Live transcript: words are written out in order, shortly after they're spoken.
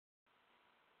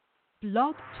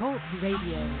Blog Talk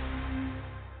Radio.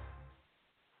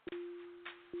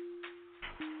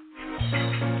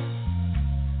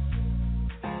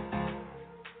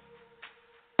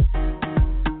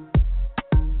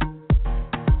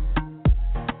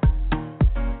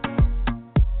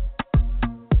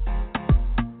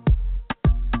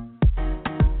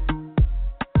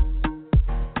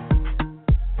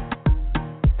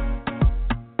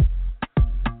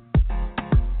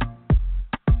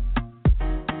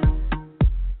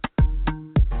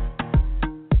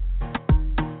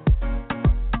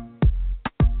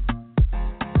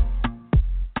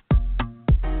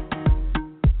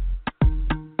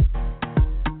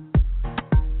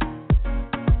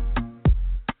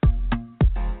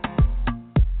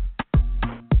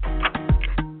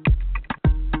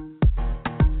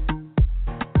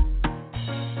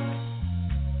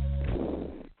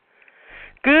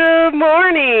 Good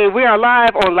morning. We are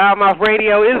live on Loudmouth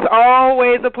Radio. It's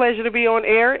always a pleasure to be on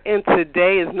air, and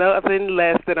today is nothing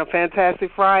less than a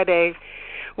fantastic Friday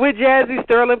with Jazzie,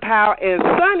 Sterling, Powell, and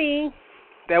Sonny.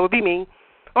 That would be me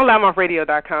on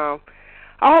loudmouthradio.com.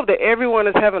 I hope that everyone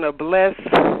is having a blessed,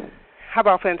 how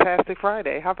about fantastic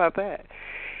Friday? How about that?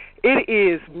 It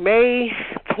is May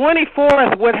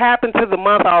 24th. What happened to the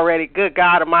month already? Good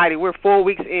God Almighty. We're 4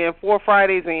 weeks in, 4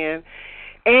 Fridays in,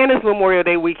 and it's Memorial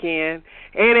Day weekend.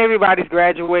 And everybody's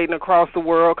graduating across the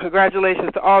world.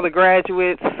 Congratulations to all the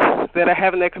graduates that are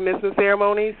having their commencement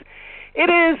ceremonies. It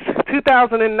is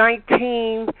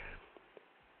 2019.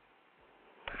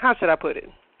 How should I put it?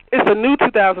 It's a new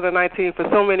 2019 for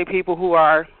so many people who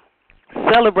are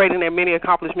celebrating their many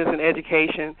accomplishments in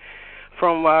education,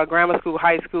 from grammar school,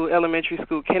 high school, elementary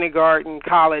school, kindergarten,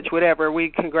 college, whatever.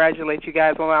 We congratulate you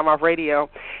guys on Loudmouth Radio.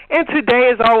 And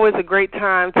today is always a great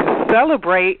time to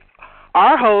celebrate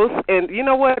our host, and you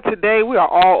know what? Today we are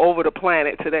all over the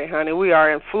planet today, honey. We are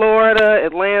in Florida,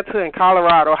 Atlanta, and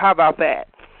Colorado. How about that?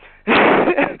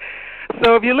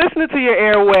 So if you're listening to your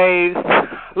airwaves,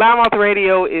 Loudmouth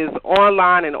Radio is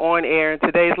online and on air, and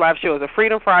today's live show is a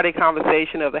Freedom Friday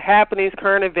conversation of the happenings,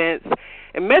 current events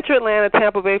in Metro Atlanta,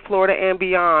 Tampa Bay, Florida, and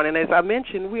beyond. And as I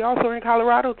mentioned, we also are in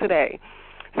Colorado today.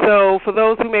 So for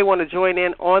those who may want to join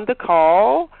in on the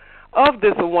call of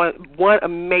this one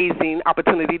amazing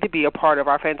opportunity to be a part of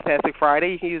our Fantastic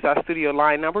Friday, you can use our studio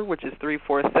line number, which is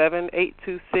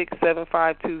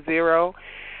 347-826-7520.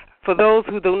 For those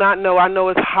who do not know, I know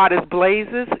it's hot as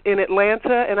blazes in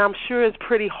Atlanta, and I'm sure it's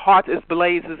pretty hot as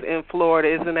blazes in Florida.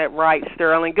 Isn't that right,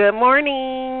 Sterling? Good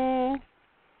morning.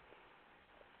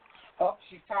 Oh,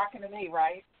 she's talking to me,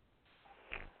 right?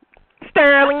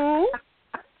 Sterling,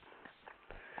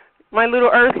 my little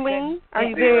earthling, are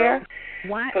you there?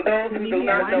 One, for those who do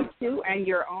not know, 2, and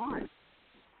you're on.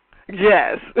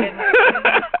 Yes.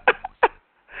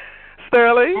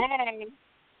 Sterling.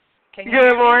 Hey.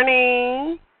 Good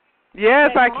morning.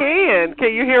 Yes, I can.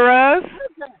 Can you hear us?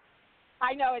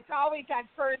 I know, it's always that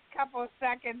first couple of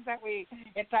seconds that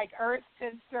it's like Earth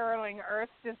to Sterling,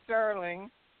 Earth to Sterling.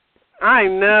 I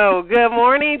know. Good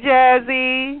morning,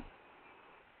 Jazzie.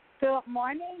 Good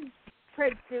morning,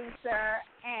 producer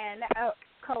and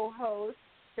co-host.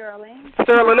 Sterling,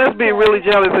 let's be really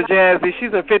jealous of Jazzie.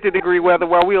 She's in 50-degree weather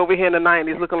while we over here in the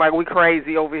 90s looking like we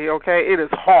crazy over here, okay? It is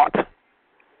hot.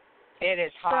 It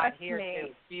is hot Trust here, me. too.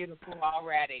 It's beautiful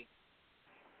already.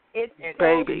 It's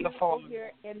baby. beautiful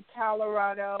here in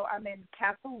Colorado. I'm in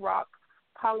Castle Rock,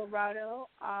 Colorado,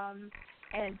 and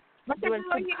doing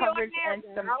some coverage and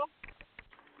some.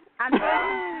 I'm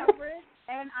doing coverage,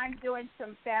 and I'm doing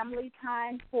some family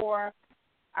time for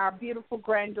our beautiful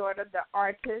granddaughter, the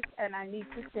artist, and I need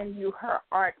to send you her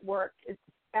artwork. It's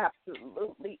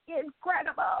absolutely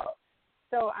incredible.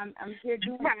 So I'm here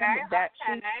doing some of that.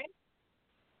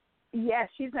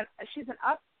 She's an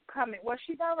upcoming. Well,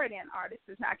 she's already an artist.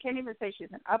 I can't even say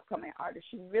she's an upcoming artist.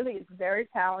 She really is very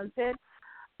talented.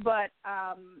 But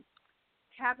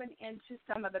tapping into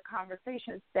some of the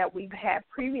conversations that we've had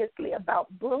previously about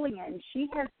bullying, she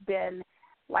has been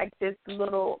like this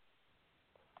little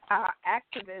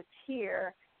activist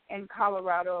here in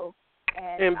Colorado,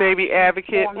 and baby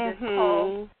advocate.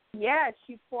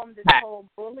 She formed this whole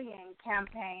bullying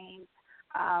campaign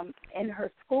in her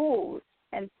schools,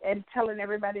 and telling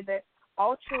everybody that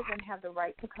all children have the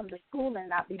right to come to school and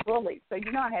not be bullied. So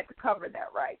I had to cover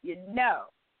that, right?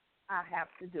 I have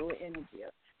to do an interview.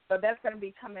 So that's going to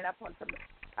be coming up on some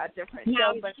different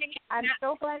show. But I'm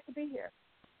so glad to be here.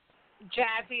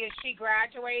 Jazzie, is she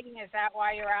graduating? Is that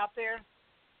why you're out there?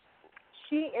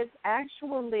 She is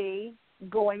actually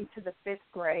going to the 5th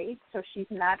grade, so she's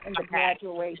not in the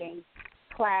graduating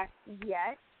class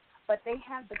yet. But they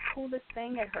have the coolest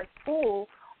thing at her school.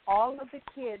 all of the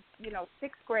kids,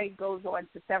 sixth grade goes on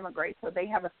to seventh grade, so they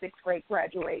have a sixth grade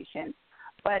graduation.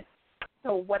 But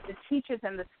so what the teachers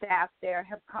and the staff there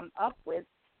have come up with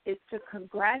is to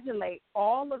congratulate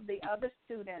all of the other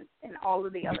students in all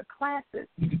of the other classes.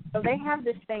 So they have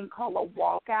this thing called a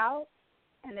walkout,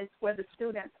 and it's where the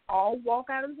students all walk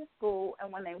out of the school,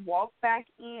 and when they walk back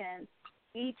in,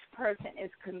 each person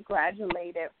is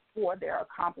congratulated for their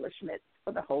accomplishments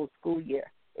for the whole school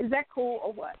year. Is that cool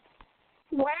or what?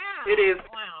 Wow. It is.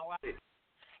 Wow.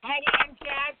 Hey, and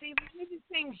Jazzie, one of the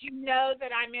things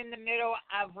that I'm in the middle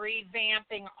of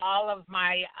revamping all of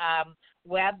my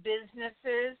web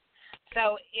businesses.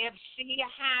 So if she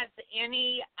has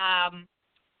any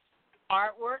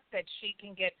artwork that she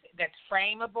can get that's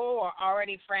frameable or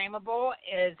already frameable,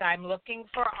 I'm looking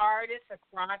for artists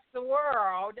across the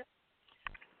world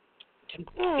to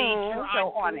feature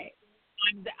on it.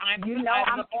 I'm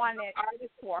on it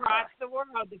artists for across her. the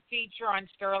world to feature on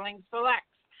Sterling Selects.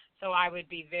 So I would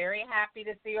be very happy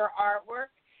to see her artwork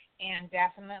and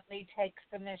definitely take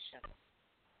submissions.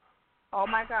 Oh,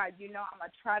 my God. I'm going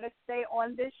to try to stay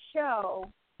on this show.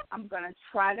 I'm going to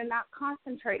try to not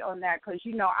concentrate on that because,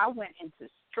 I went into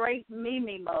straight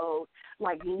Mimi mode.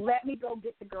 Like, let me go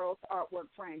get the girl's artwork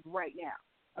framed right now.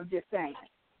 I'm just saying.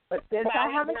 But since I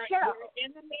have a show. We're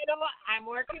in the middle. I'm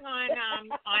working on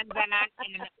that.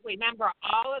 And remember,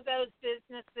 all of those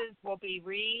businesses will be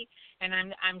and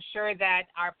I'm sure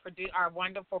that our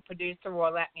wonderful producer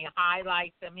will let me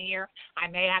highlight them here. I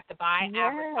may have to buy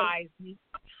advertising.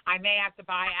 I may have to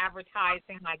buy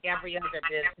advertising like every other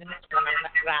business.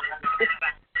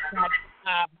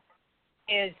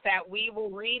 Is that we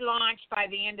will relaunch by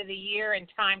the end of the year in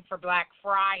time for Black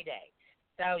Friday.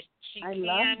 So I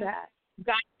love that.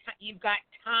 You've got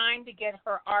time to get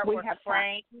her artwork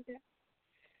framed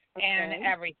and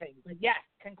everything. But yes,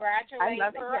 congratulate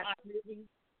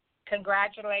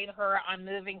her on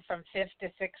moving from 5th to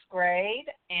 6th grade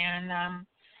and hi.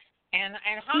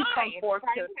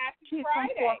 She's from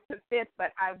 4th to 5th,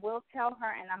 but I will tell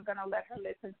her, and I'm going to let her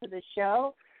listen to the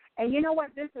show. And you know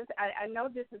what? This is. I know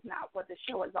this is not what the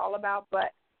show is all about,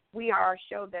 but we are a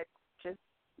show that just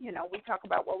we talk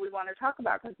about what we want to talk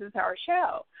about because it's our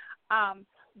show.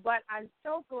 But I'm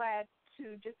so glad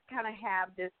to just kind of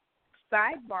have this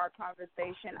sidebar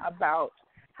conversation about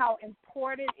how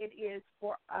important it is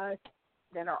for us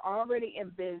that are already in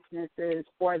businesses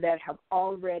or that have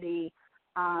already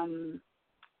kind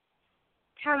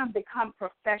of become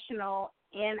professional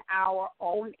in our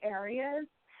own areas.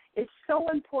 It's so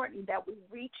important that we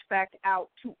reach back out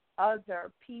to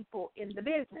other people in the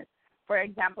business. For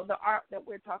example, the art that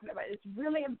we're talking about is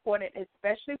really important,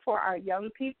 especially for our young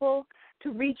people,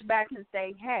 to reach back and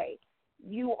say, hey,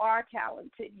 you are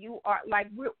talented. You are, like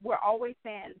we're always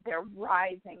saying they're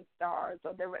rising stars.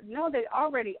 Or they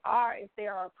already are. If they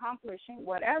are accomplishing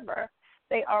whatever,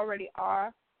 they already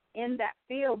are in that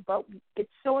field. But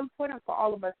it's so important for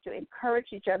all of us to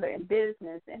encourage each other in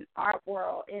business, in art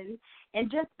world, and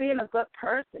just being a good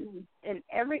person. In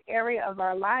every area of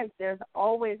our lives, there's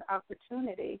always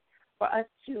opportunity for us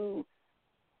to,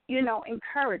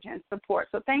 encourage and support.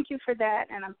 So thank you for that,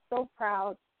 and I'm so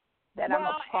proud that I'm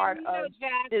a part of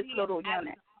this little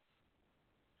unit.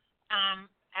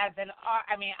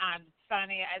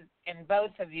 Sonny, and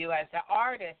both of you as an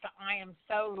artist, I am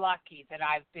so lucky that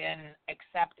I've been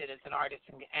accepted as an artist,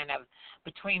 and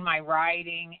between my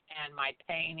writing and my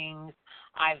paintings,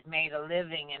 I've made a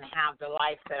living and have the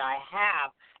life that I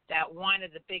have. That one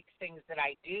of the big things that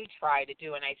I do try to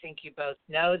do, and I think you both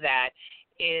know that,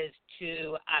 is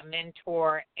to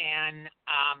mentor and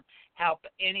help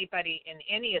anybody in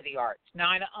any of the arts,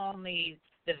 not only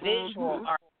the visual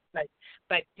arts,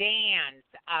 but dance,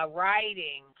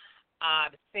 writing.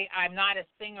 I'm not a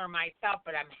singer myself,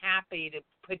 but I'm happy to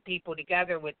put people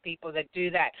together with people that do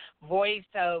that.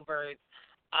 Voiceovers,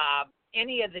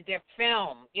 any of the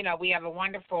film. We have a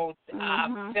wonderful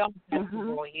film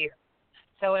festival here.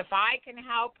 So if I can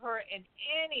help her in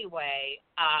any way,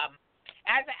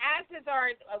 as is our,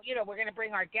 we're going to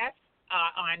bring our guest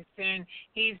on soon.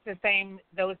 He's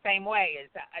those same way,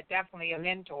 is definitely a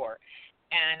mentor.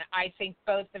 And I think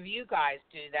both of you guys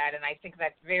do that, and I think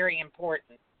that's very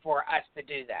important for us to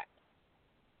do that.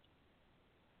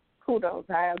 Kudos,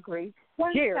 I agree.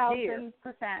 1,000%.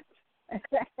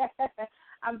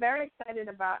 I'm very excited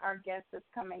about our guest that's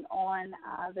coming on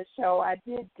the show. I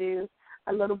did do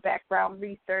a little background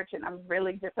research, and I'm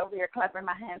really just over here clapping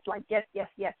my hands like, yes,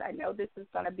 I know this is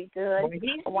going to be good. Well,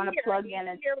 I want to plug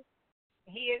in.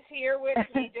 He is here with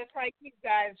me, just like you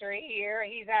guys are here.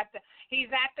 He's at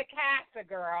the Casa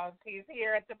Girls. He's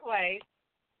here at the place.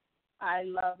 I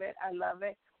love it.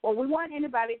 Well, we want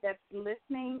anybody that's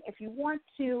listening, if you want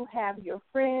to have your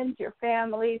friends, your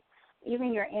families,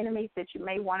 even your enemies that you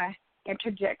may want to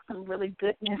interject some really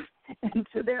goodness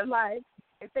into their lives,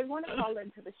 if they want to call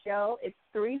into the show, it's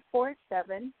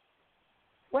 347,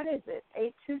 what is it,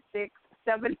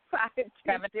 826-7520.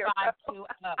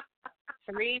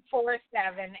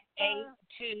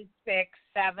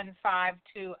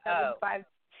 347-826-7520.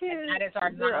 That is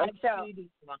our live studio.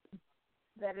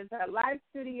 That is our live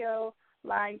studio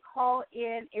line. Call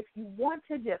in. If you want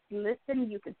to just listen,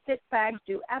 you can sit back,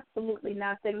 do absolutely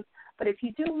nothing. But if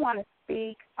you do want to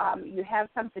speak, you have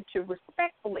something to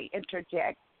respectfully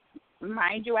interject.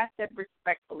 Mind you, I said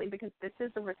respectfully because this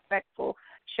is a respectful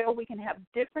show. We can have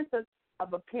differences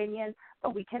of opinion,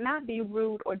 but we cannot be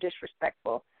rude or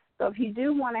disrespectful. So if you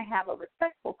do want to have a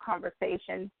respectful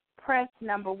conversation, press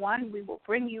number 1. We will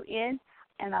bring you in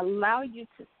and allow you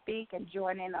to speak and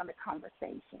join in on the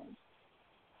conversation.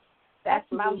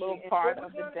 That's my little part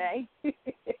of the day.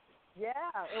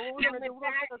 Yeah, and we're going to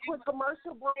take a quick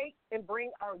commercial break and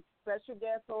bring our special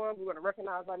guests on. We're going to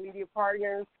recognize our media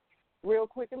partners real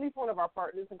quick, at least one of our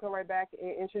partners, and come right back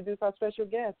and introduce our special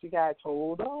guest. You guys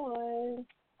hold on.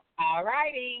 All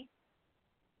righty.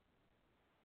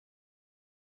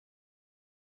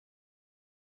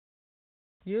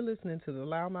 You're listening to the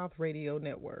Loudmouth Radio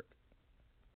Network.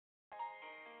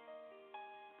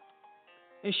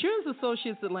 Insurance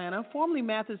Associates Atlanta, formerly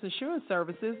Mathis Insurance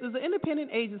Services, is an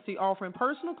independent agency offering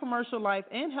personal, commercial, life,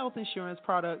 and health insurance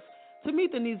products to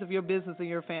meet the needs of your business and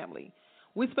your family.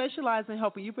 We specialize in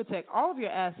helping you protect all of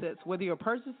your assets, whether you're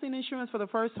purchasing insurance for the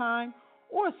first time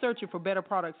or searching for better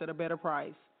products at a better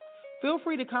price. Feel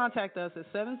free to contact us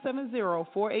at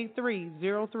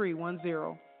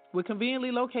 770-483-0310. We're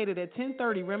conveniently located at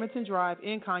 1030 Remington Drive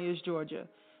in Conyers, Georgia.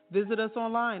 Visit us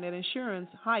online at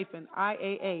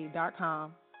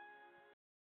insurance-iaa.com.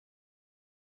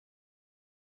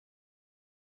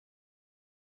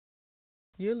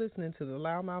 You're listening to the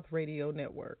Loudmouth Radio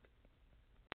Network.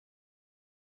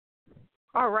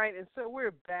 All right, and so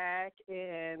we're back,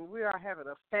 and we are having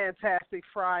a fantastic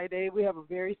Friday. We have a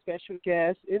very special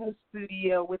guest in the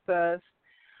studio with us.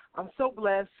 I'm so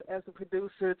blessed as a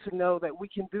producer to know that we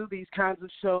can do these kinds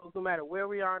of shows no matter where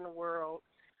we are in the world.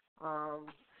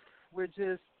 We're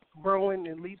just growing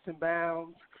in leaps and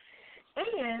bounds.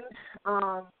 And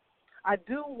I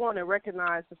do want to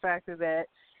recognize the fact that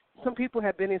some people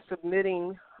have been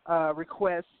submitting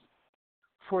requests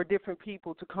for different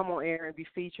people to come on air and be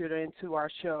featured into our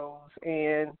shows.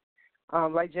 And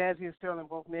like Jazzie and Sterling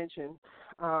both mentioned,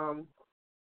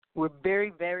 we're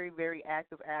very, very, very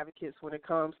active advocates when it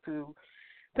comes to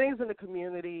things in the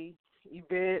community,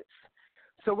 events.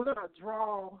 So we're going to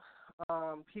draw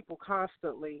people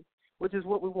constantly, which is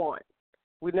what we want.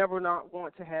 We never not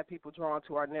want to have people drawn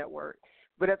to our network.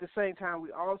 But at the same time,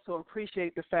 we also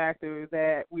appreciate the factor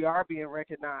that we are being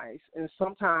recognized. And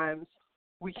sometimes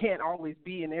we can't always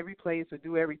be in every place or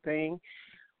do everything.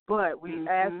 But we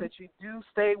ask that you do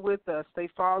stay with us, stay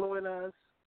following us.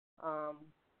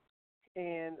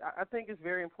 And I think it's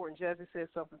very important. Jazzie said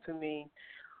something to me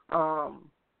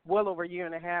well over a year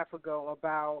and a half ago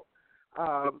about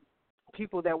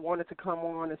people that wanted to come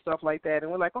on and stuff like that. And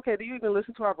we're like, okay, do you even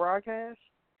listen to our broadcast?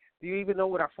 Do you even know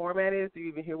what our format is? Do you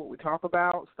even hear what we talk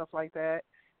about? Stuff like that.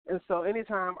 And so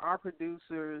anytime our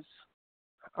producers,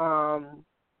 our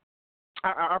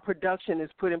production is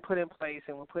put in place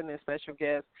and we're putting in special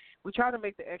guests, we try to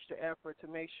make the extra effort to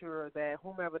make sure that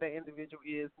whomever that individual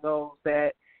is knows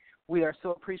that we are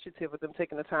so appreciative of them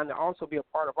taking the time to also be a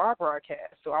part of our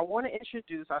broadcast. So I want to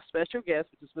introduce our special guest,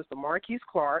 which is Mr. Marquise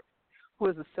Clark, who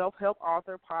is a self-help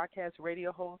author, podcast,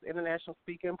 radio host, international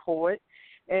speaker, and poet.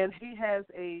 And he has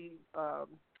a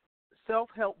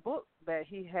self-help book that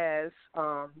he has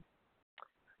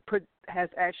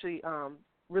actually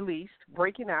released,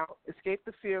 Breaking Out, Escape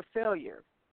the Fear of Failure,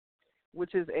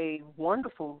 which is a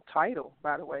wonderful title,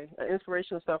 by the way, an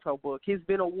inspirational self-help book. He's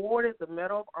been awarded the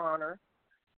Medal of Honor,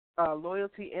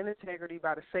 Loyalty and Integrity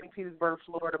by the St. Petersburg,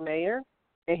 Florida mayor,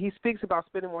 and he speaks about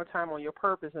spending more time on your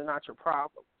purpose and not your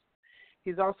problems.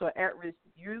 He's also an at-risk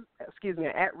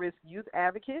youth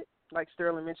advocate, like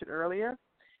Sterling mentioned earlier,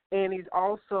 and he's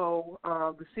also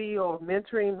the CEO of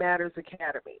Mentoring Matters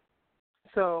Academy.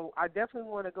 So I definitely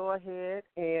want to go ahead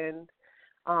and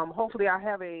hopefully I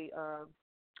have a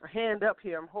hand up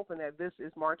here. I'm hoping that this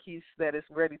is Marquise that is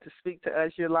ready to speak to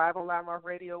us. You're live on Loudmouth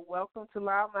Radio. Welcome to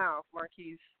Loudmouth,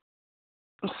 Marquise.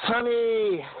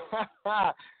 Sonny.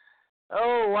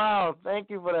 Oh, wow.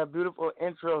 Thank you for that beautiful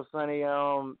intro, Sonny.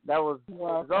 That was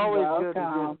always good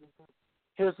to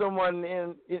hear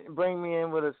someone bring me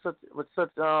in with such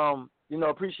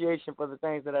appreciation for the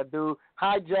things that I do.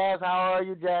 Hi, Jazz. How are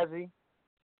you, Jazzie?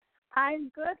 I'm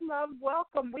good, love.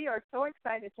 Welcome. We are so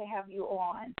excited to have you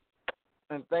on.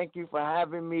 And thank you for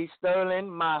having me, Sterling.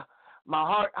 My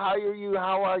heart. How are you?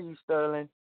 How are you, Sterling?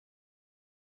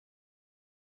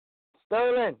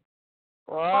 Sterling,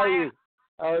 how are you?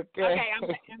 Okay.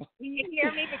 Okay, can you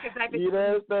hear me? Because I've been... You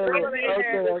there, Sterling?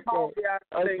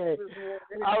 Okay.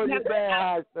 I was just saying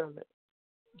hi, Sterling.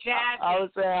 Jazzie. I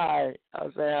would say hi.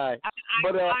 I'm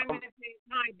going to say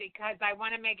hi because I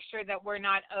want to make sure that we're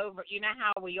not over. You know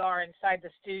how we are inside the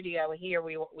studio here.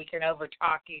 We can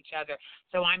overtalk each other.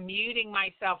 So I'm muting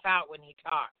myself out when he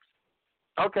talks.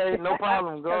 Okay, no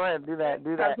problem. Go ahead. Do that.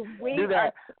 We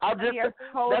are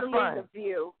totally the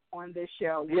view on this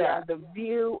show. We are the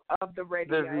view of the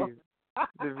radio.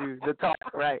 The view, the talk,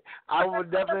 right. I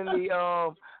would definitely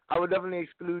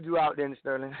exclude you out then,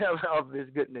 Sterling, of this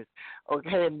goodness.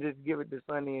 Okay, and just give it to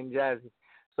Sonny and Jazzie.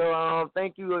 So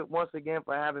thank you once again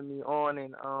for having me on,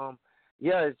 and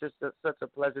it's just such a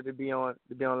pleasure to be on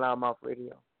Loudmouth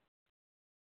Radio.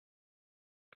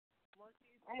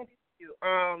 Thank you.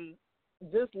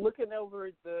 Just looking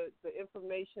over the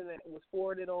information that was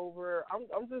forwarded over,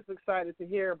 I'm just excited to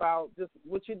hear about just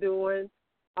what you're doing.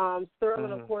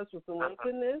 Sterling, of course, was the link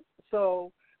in this.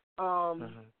 So,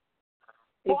 if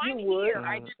you would,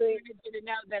 I just wanted you to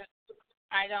know that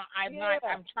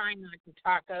I'm trying not to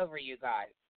talk over you guys.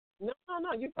 No,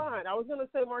 you're fine. I was going to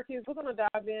say, Marquise, we're going to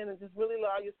dive in and just really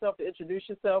allow yourself to introduce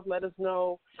yourself. Let us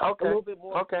know a little bit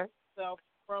more about yourself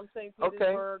from St.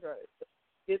 Petersburg. Or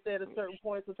get there at a certain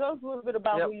point. So tell us a little bit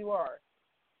about who you are.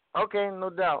 Okay, no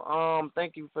doubt.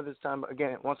 Thank you for this time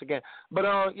once again. But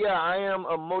I am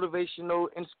a motivational,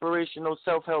 inspirational,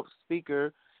 self-help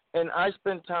speaker, and I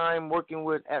spend time working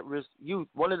with at-risk youth.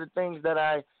 One of the things that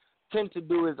I tend to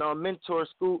do is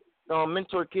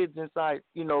mentor kids inside,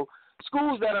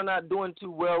 schools that are not doing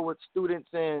too well with students,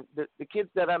 and the kids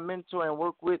that I mentor and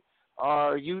work with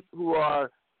are youth who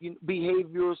are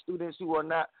behavioral students who are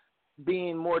not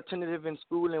being more tentative in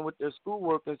school and with their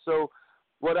schoolwork. And so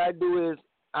what I do is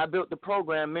I built the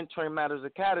program, Mentoring Matters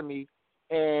Academy,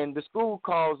 and the school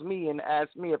calls me and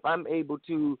asks me if I'm able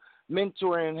to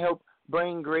mentor and help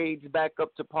bring grades back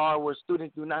up to par where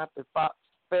students do not have to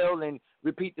fail and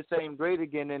repeat the same grade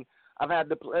again. And I've had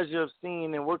the pleasure of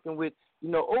seeing and working with,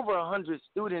 over 100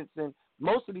 students, and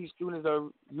most of these students are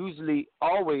usually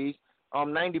always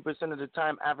 90% of the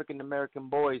time African-American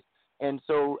boys. And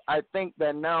so I think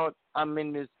that now I'm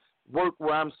in this work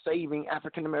where I'm saving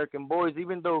African-American boys,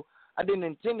 even though I didn't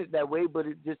intend it that way, but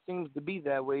it just seems to be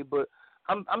that way. But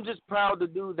I'm just proud to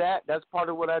do that. That's part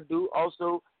of what I do.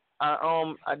 Also,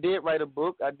 I did write a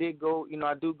book. I did go,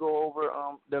 I do go over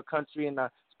the country and I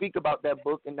speak about that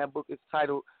book, and that book is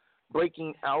titled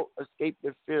Breaking Out, Escape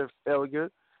the Fear of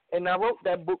Failure. And I wrote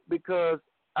that book because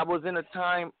I was in a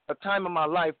time in my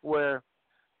life where,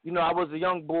 I was a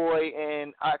young boy,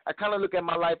 and I kind of look at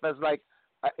my life as like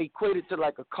I equated to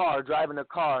like a car, driving a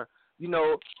car.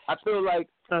 I feel like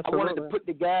I wanted to put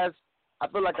the gas. I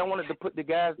feel like I wanted to put the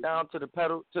gas down to the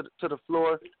pedal, to the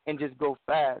floor, and just go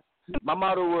fast. My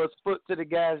motto was foot to the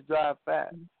gas, drive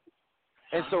fast.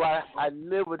 And so I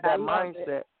live with that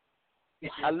mindset.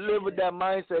 I lived with that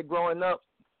mindset growing up,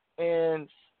 and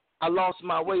I lost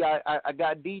my way. I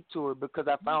got detoured because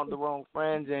I found the wrong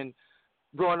friends. And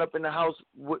growing up in the house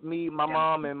with me, my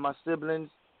mom, and my siblings,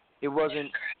 it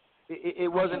wasn't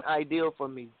ideal for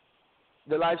me.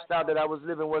 The lifestyle that I was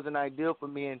living wasn't ideal for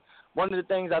me. And one of the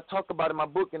things I talk about in my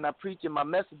book and I preach in my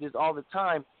messages all the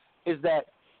time is that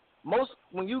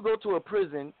when you go to a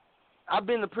prison, I've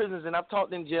been to prisons and I've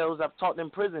taught in jails, I've taught in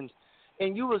prisons,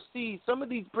 and you will see some of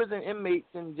these prison inmates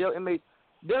and jail inmates,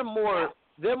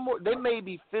 they may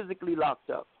be physically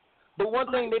locked up. But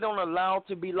one thing they don't allow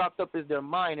to be locked up is their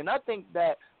mind. And I think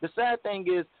that the sad thing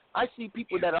is I see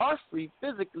people that are free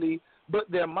physically, but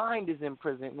their mind is in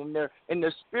prison, and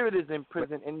their spirit is in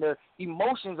prison, and their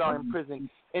emotions are in prison,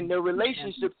 and their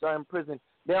relationships are in prison.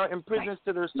 They are in prison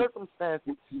to their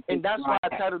circumstances, and that's why I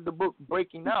titled the book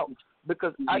Breaking Out,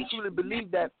 because I truly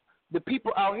believe that the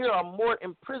people out here are more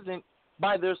imprisoned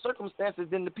by their circumstances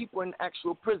than the people in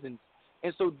actual prisons.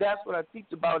 And so that's what I teach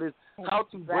about, is how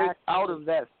to break out of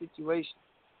that situation.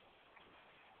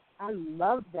 I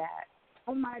love that.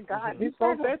 Oh, my God. You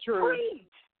spoke that truth.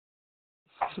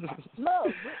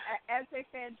 Look, as they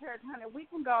say in church, honey, we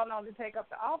can go on to take up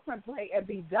the offering plate and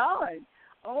be done.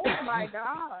 Oh, my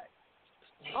God.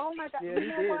 Oh, my God. Yeah, you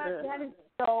know what? That is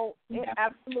so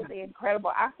absolutely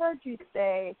incredible. I heard you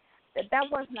say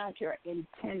that was not your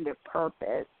intended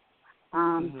purpose.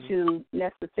 to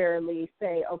necessarily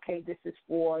say, okay, this is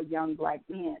for young black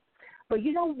men. But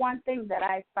you know, one thing that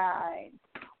I find,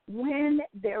 when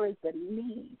there is a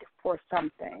need for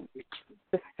something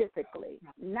specifically,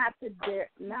 not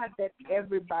that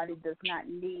everybody does not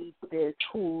need this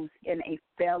who's in a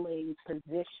failing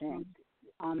position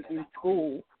in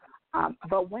school,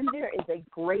 but when there is a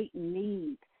great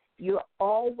need, you're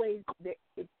always there.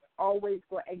 It's always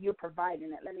going, and you're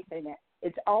providing it. Let me say that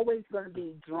it's always going to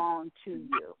be drawn to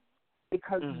you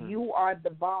because you are the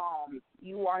balm,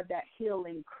 you are that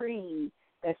healing cream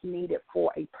that's needed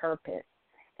for a purpose.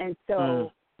 And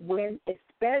so,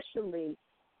 especially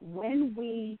when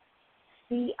we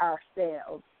see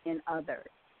ourselves in others,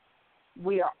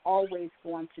 we are always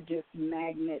going to just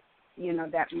magnet. You know,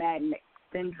 that magnet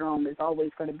syndrome is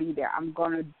always going to be there. I'm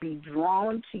going to be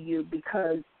drawn to you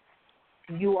because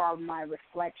you are my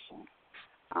reflection,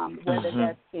 whether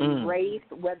that's in race,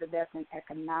 whether that's in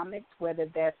economics, whether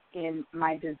that's in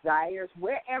my desires,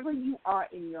 wherever you are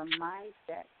in your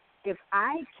mindset. If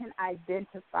I can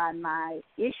identify my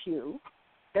issue,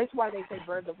 that's why they say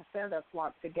birds of a feather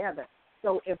flock together.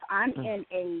 So if I'm in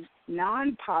a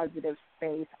non-positive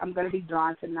space, I'm going to be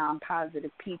drawn to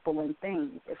non-positive people and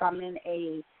things. If I'm in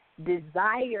a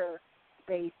desire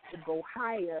space to go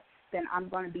higher, then I'm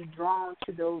going to be drawn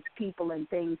to those people and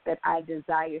things that I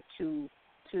desire to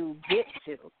get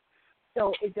to.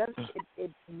 So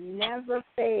it never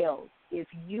fails. If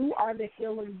you are the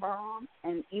healing balm,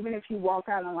 and even if you walk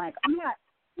out and like, I'm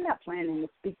not planning to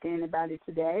speak to anybody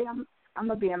today. I'm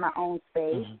gonna be in my own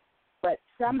space. But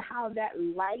somehow that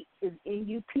light is in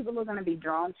you. People are gonna be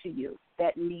drawn to you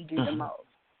that need you the most.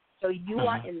 So you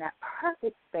are in that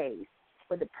perfect space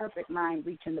with the perfect mind,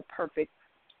 reaching the perfect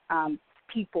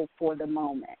people for the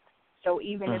moment. So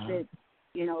even if it's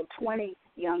 20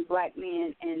 young black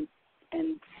men and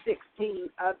 16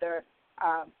 other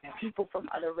people from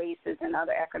other races and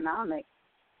other economics,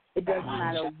 it doesn't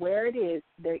matter where it is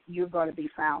that you're going to be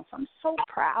found. So I'm so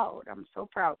proud.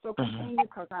 So continue,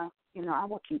 because I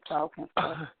will keep talking.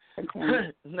 So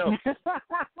continue. No.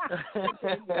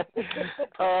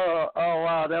 Oh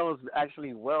wow, that was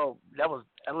actually that was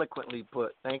eloquently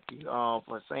put. Thank you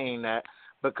for saying that,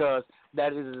 because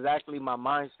that is exactly my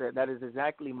mindset. That is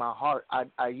exactly my heart.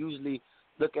 I usually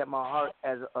look at my heart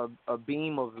as a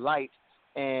beam of light,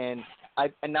 and I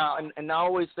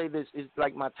always say this is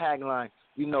like my tagline.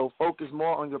 Focus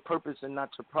more on your purpose and not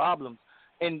your problems,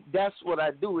 and that's what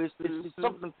I do. It's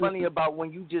something funny about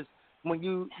when you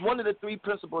one of the three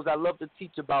principles I love to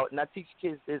teach about, and I teach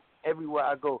kids this everywhere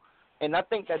I go, and I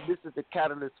think that this is the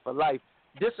catalyst for life.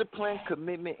 Discipline,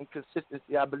 commitment, and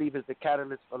consistency, I believe, is the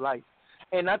catalyst for life.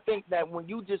 And I think that when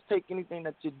you just take anything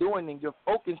that you're doing and you're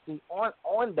focusing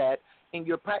on that, and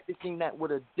you're practicing that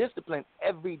with a discipline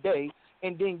every day,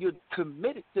 and then you're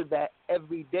committed to that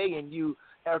every day, and you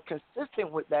are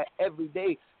consistent with that every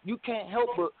day, you can't help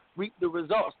but reap the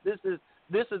results. This is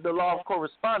the law of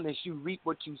correspondence. You reap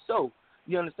what you sow.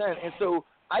 You understand? And so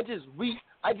I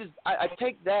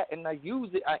take that and I use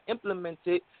it, I implement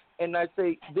it, and I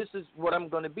say, this is what I'm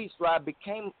going to be. So I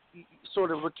became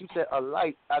sort of what you said, a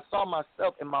light. I saw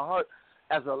myself in my heart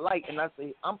as a light, and I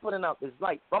say, I'm putting out this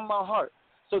light from my heart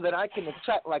so that I can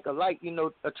attract like a light,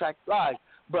 attract flies,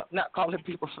 but not calling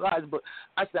people flies. But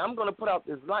I said, I'm going to put out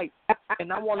this light,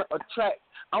 and I want to attract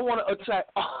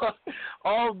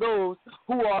all those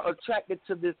who are attracted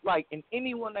to this light, and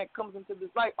anyone that comes into this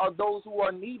light are those who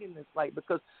are needing this light,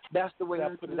 because that's the way I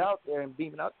put it out there and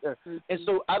beam it out there. And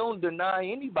so I don't deny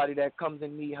anybody that comes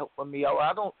and need help from me.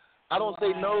 I don't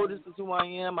say, no, this is who I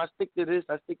am, I stick to this,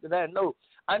 I stick to that. No,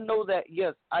 I know that,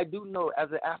 yes, I do know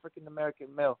as an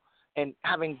African-American male, and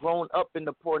having grown up in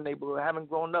the poor neighborhood, having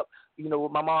grown up,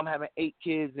 with my mom having 8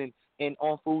 kids and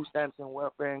on food stamps and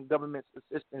welfare and government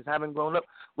assistance, having grown up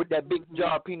with that big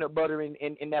jar of peanut butter and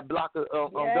that block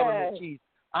of government cheese.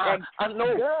 I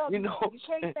know, You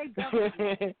can't say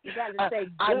government. You got to say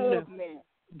government.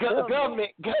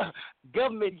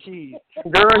 Government cheese.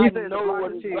 Girl, I you said know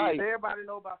what it's cheese. like. Everybody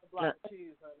know about the block of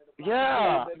cheese.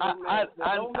 Yeah,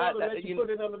 Don't let you put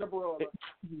it under the broiler.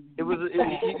 It was,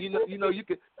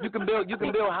 you can build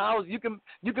houses. You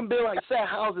can build like set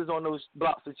houses on those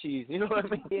blocks of cheese. You know what I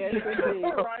mean? Yeah,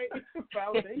 right.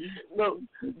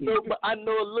 No, but I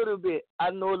know a little bit.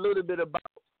 About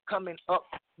coming up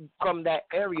from that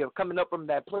area, coming up from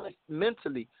that place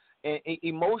mentally and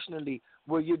emotionally,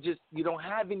 where you don't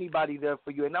have anybody there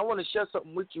for you. And I want to share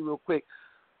something with you real quick.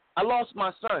 I lost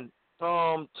my son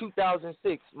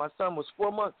 2006. My son was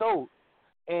 4 months old,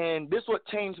 and this what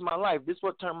changed my life. This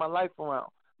what turned my life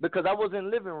around, because I wasn't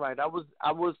living right. I was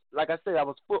like I said, I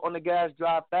was foot on the gas,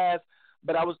 drive fast,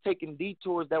 but I was taking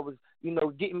detours that was,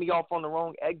 getting me off on the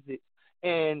wrong exit.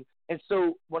 And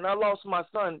so when I lost my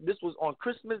son, this was on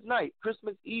Christmas night,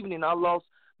 Christmas evening, I lost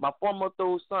my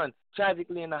 4-month-old son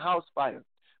tragically in a house fire.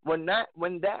 When that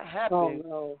happened,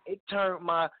 it turned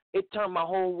my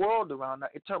whole world around.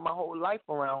 It turned my whole life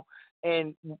around.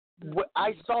 And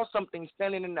I saw something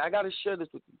standing in. I got to share this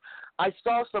with you. I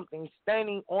saw something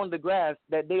standing on the grass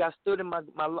that day. I stood in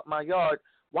my yard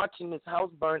watching this house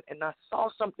burn, and I saw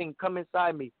something come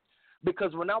inside me,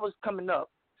 because when I was coming up,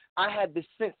 I had this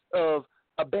sense of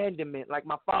abandonment, like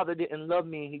my father didn't love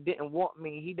me, and he didn't want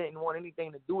me, he didn't want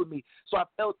anything to do with me. So I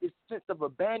felt this sense of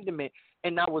abandonment,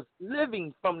 and I was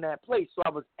living from that place. So I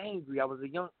was angry. I was a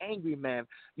young angry man,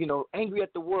 angry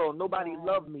at the world. Nobody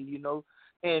loved me,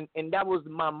 and that was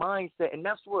my mindset. And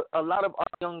that's what a lot of our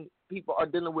young people are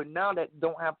dealing with now that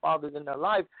don't have fathers in their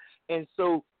life. And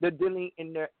so they're dealing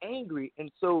and they're angry.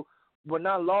 And so when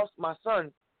I lost my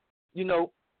son,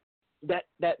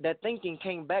 that thinking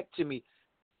came back to me.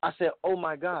 I said, oh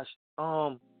my gosh,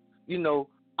 am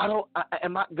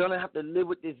I gonna have to live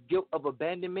with this guilt of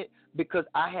abandonment because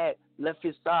I had left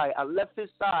his side. I left his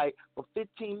side for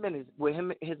 15 minutes with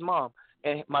him, his mom,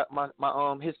 and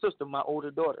his sister, my older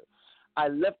daughter. I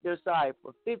left their side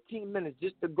for 15 minutes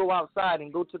just to go outside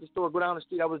and go to the store, go down the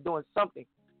street. I was doing something,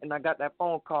 and I got that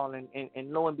phone call, and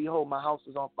lo and behold, my house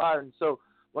was on fire. And so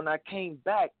when I came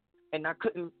back, and I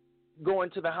couldn't go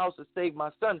into the house to save my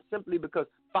son simply because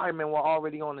firemen were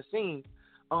already on the scene,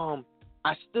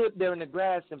 I stood there in the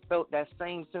grass and felt that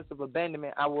same sense of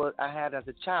abandonment I had as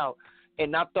a child.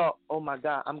 And I thought, oh my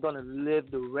God, I'm going to live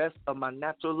the rest of my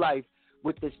natural life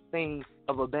with this thing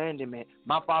of abandonment.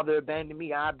 My father abandoned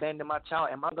me. I abandoned my child.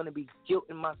 Am I going to be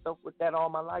guilting myself with that all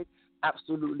my life?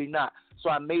 Absolutely not. So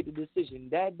I made the decision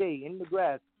that day in the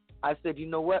grass. I said, you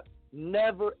know what?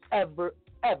 Never, ever,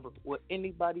 ever will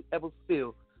anybody ever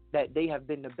feel that they have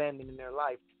been abandoned in their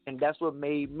life. And that's what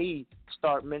made me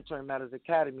start Mentoring Matters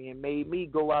Academy, and made me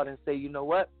go out and say, you know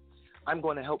what? I'm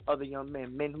going to help other young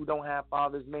men who don't have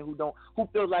fathers, men who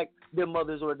feel like their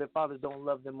mothers or their fathers don't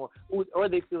love them, or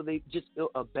they just feel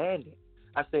abandoned.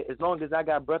 I say, as long as I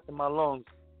got breath in my lungs,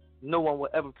 no one will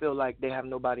ever feel like they have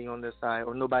nobody on their side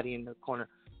or nobody in their corner.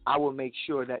 I will make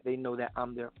sure that they know that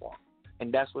I'm there for them.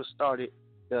 And that's what started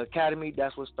the academy.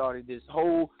 That's what started this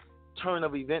whole turn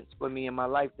of events for me in my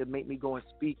life that made me go and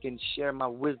speak and share my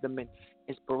wisdom and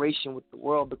inspiration with the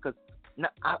world, because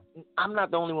I'm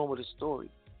not the only one with a story.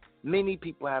 Many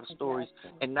people have stories,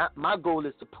 and my goal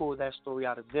is to pull that story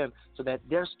out of them so that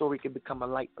their story can become a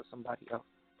light for somebody else.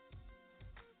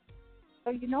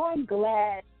 So, I'm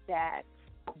glad that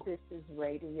this is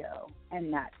radio and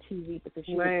not TV, because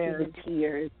you would see the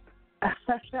tears.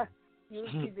 You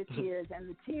would see the tears, and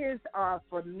the tears are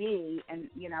for me, and,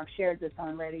 I've shared this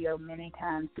on radio many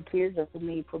times, the tears are for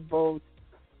me for both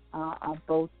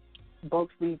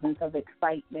reasons of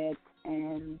excitement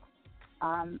and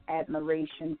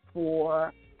admiration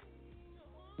for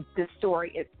the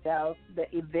story itself, the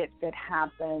event that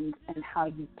happened, and how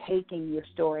you've taken your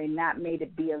story, not made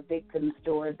it be a victim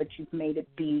story, but you've made it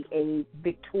be a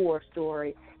victor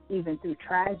story, even through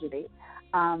tragedy.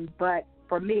 But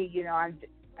for me,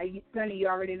 Sonny, you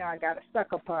already know I got a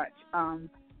sucker punch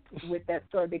with that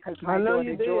story, because my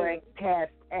daughter Joy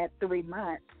passed at 3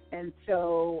 months, and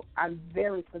so I'm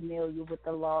very familiar with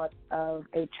the loss of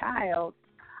a child.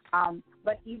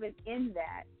 But even in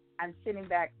that, I'm sitting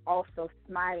back also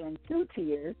smiling through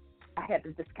tears. I had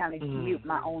to just kind of mute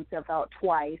my own self out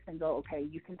twice and go, okay,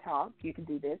 you can talk, you can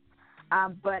do this.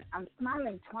 But I'm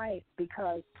smiling twice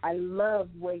because I love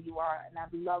where you are, and I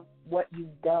love what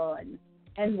you've done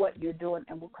and what you're doing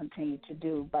and will continue to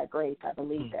do by grace. I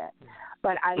believe that.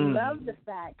 But I love the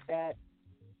fact that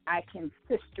I can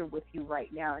sister with you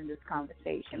right now in this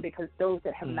conversation, because those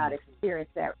that have not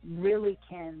experienced that really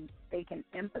can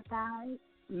empathize.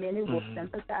 Many will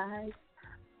sympathize,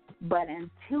 but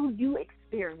until you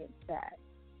experience that,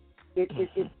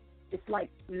 it's like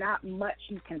not much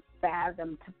you can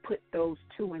fathom to put those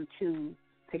 2 and 2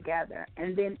 together,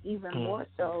 and then even more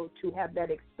so to have that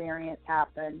experience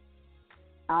happen,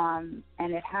 and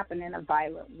it happened in a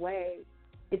violent way.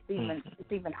 It's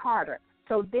even harder.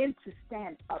 So then to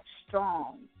stand up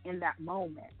strong in that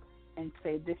moment and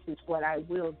say, this is what I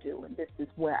will do and this is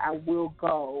where I will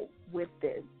go with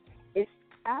this, it's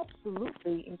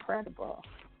absolutely incredible.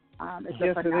 It's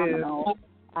a phenomenal,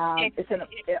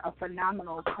 a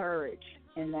phenomenal courage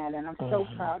in that, and I'm so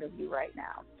proud of you right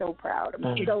now. So proud.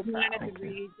 I'm so proud.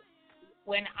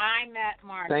 When I met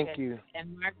Marcus, thank you.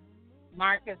 And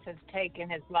Marcus has taken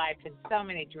his life in so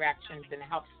many directions and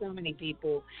helped so many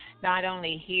people, not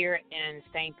only here in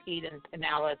St. Pete and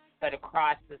Pinellas, but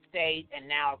across the state and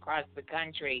now across the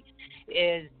country,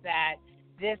 is that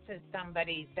this is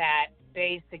somebody that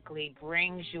basically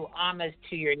brings you almost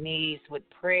to your knees with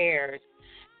prayers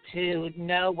to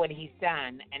know what he's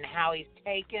done and how he's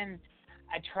taken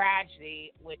a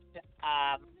tragedy which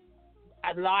a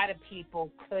lot of people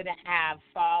could have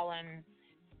fallen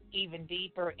even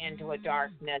deeper into a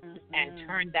darkness and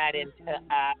turned that into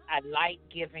a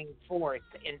light-giving force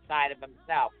inside of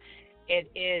himself.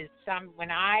 It is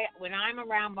when I'm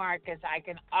around Marcus, I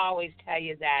can always tell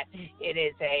you that it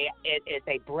is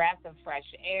a breath of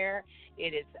fresh air.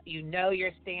 It is,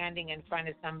 you're standing in front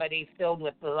of somebody filled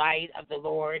with the light of the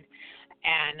Lord,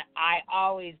 and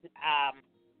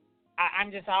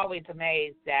I'm just always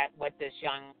amazed at what this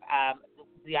young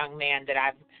man that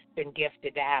I've been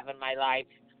gifted to have in my life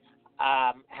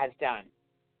has done.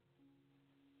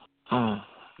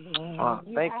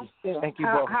 Thank you. Thank you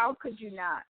both. How could you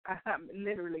not?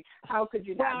 Literally, how could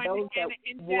you not? Well, Those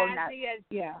and will Jazzie,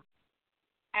 not.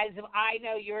 As I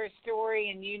know your story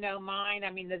and you know mine, I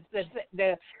mean the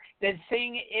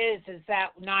thing is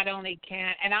that not only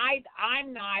can, and I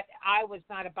was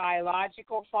not a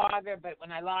biological father, but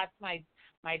when I lost my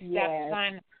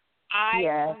stepson, I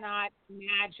cannot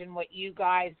imagine what you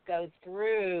guys go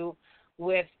through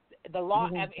with the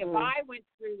loss. If I went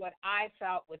through what I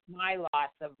felt with my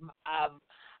loss of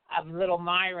little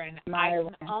Myron, I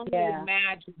can only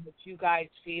imagine what you guys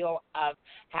feel of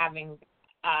having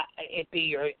it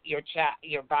be your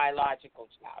biological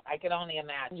child. I can only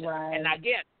imagine. Right. And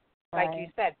again, like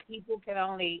you said, people can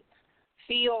only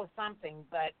feel something,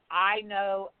 but I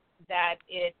know that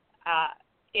it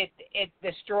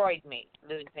destroyed me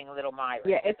losing little Myron.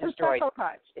 Yeah, it's a sucker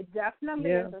punch. It definitely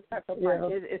is a sucker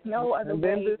punch. It's no other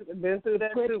way. Been through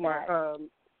that too, Mark.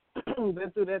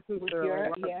 Been through that too. My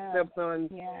stepson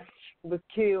was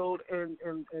killed and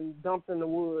dumped in the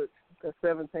woods at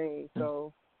 17.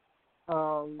 So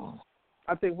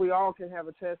I think we all can have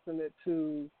a testament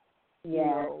to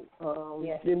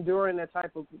enduring that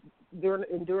type of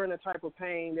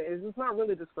pain that is not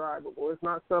really describable. It's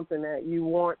not something that you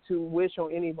want to wish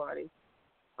on anybody.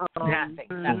 Nothing.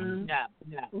 No.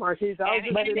 Marquise, I was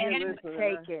and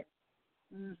take it.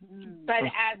 But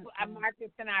as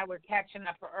Marcus and I were catching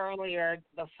up earlier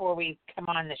before we come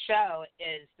on the show,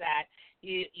 is that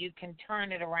you can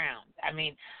turn it around. I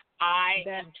mean, I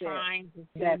am trying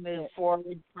to move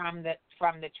forward from the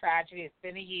tragedy. It's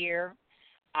been a year.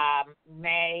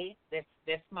 May this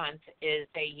month is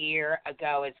a year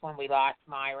ago is when we lost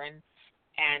Myron,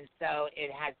 and so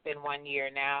it has been 1 year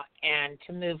now. And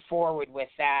to move forward with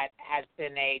that has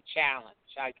been a challenge.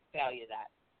 I can tell you that.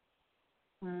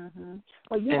 Mm-hmm.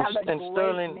 Well, you have a great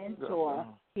Sterling, mentor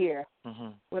here.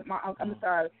 With I'm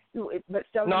sorry, but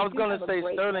Sterling. No, I was going to say,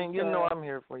 Sterling. You know I'm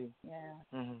here for you.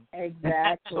 Yeah.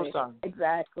 Exactly. So sorry.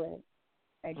 Exactly.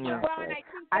 Well, and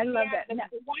I love that.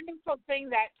 The wonderful thing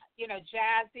that,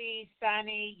 Jazzie,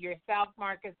 Sonny, yourself,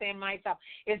 Marcus, and myself,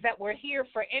 is that we're here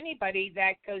for anybody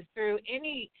that goes through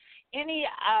any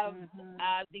of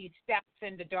these steps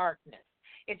into darkness.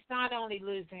 It's not only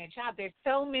losing a child. There's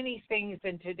so many things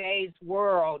in today's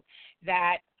world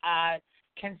that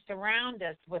can surround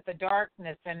us with a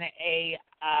darkness and a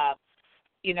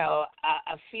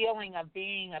feeling of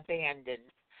being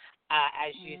abandoned.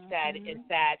 As you said, is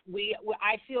that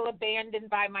I feel abandoned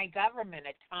by my government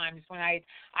at times when I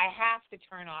have to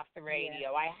turn off the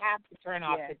radio. I have to turn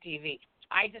off the TV.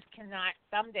 I just cannot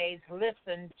some days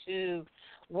listen to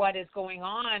what is going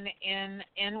on in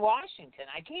Washington.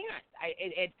 I can't.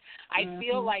 I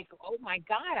feel like, oh my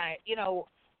God,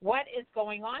 what is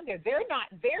going on there? They're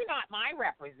not my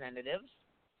representatives.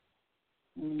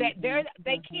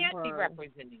 They can't be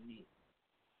representing me.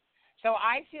 So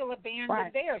I feel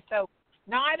abandoned there. So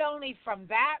not only from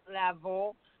that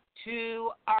level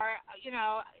to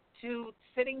to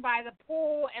sitting by the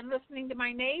pool and listening to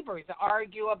my neighbors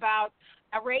argue about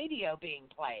a radio being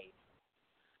played.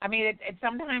 I mean, it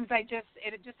sometimes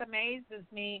it just amazes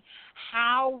me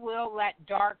how we'll let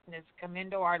darkness come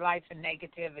into our life and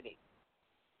negativity.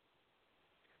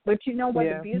 But you know what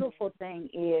the beautiful thing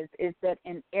is that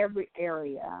in every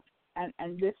area,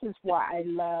 and this is why I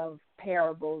love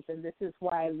parables and this is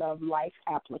why I love life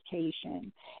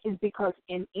application, is because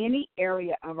in any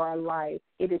area of our life,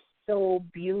 it is so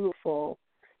beautiful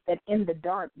that in the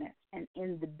darkness and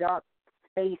in the dark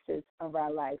spaces of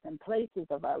our life and places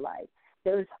of our life,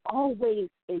 there's always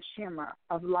a shimmer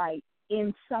of light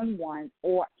in someone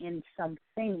or in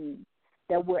something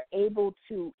that we're able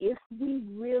to, if we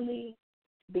really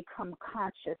become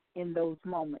conscious in those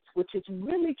moments, which is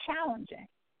really challenging.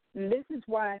 And this is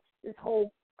why this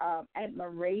whole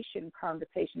admiration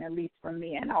conversation, at least for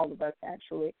me and all of us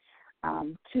actually,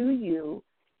 to you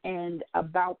and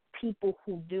about people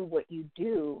who do what you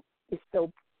do is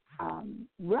so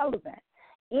relevant.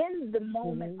 In the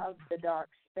moment of the dark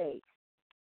space,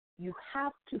 you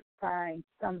have to find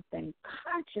something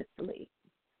consciously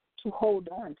to hold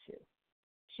on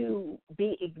to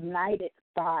be ignited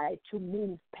by, to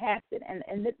move past it.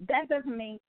 And that doesn't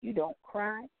mean you don't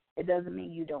cry. It doesn't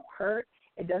mean you don't hurt.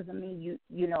 It doesn't mean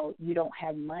you don't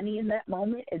have money in that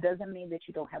moment. It doesn't mean that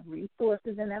you don't have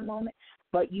resources in that moment.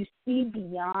 But you see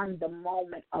beyond the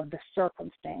moment of the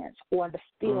circumstance or the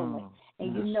feeling.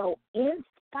 And you know, in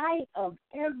spite of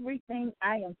everything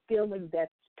I am feeling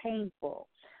that's painful,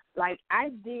 like I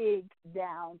dig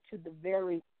down to the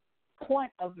very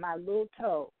point of my little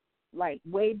toe, like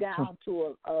way down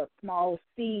to a small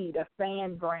seed, a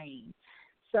sand grain,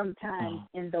 sometimes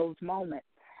in those moments.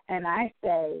 And I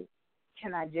say,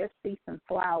 can I just see some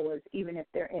flowers, even if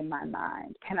they're in my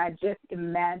mind? Can I just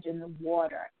imagine the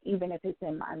water, even if it's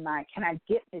in my mind? Can I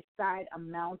get beside a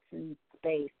mountain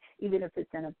space, even if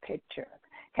it's in a picture?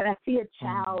 Can I see a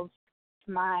child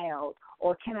smile,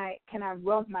 or can I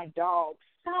rub my dog?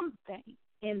 Something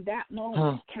in that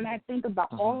moment. Can I think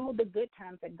about all the good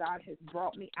times that God has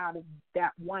brought me out of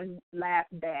that one last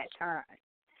bad time?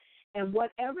 And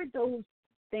whatever those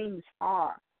things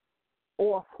are,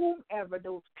 or whomever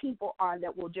those people are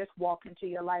that will just walk into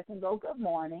your life and go, good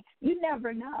morning, you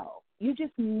never know. You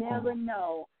just never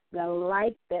know the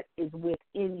light that is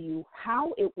within you,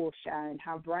 how it will shine,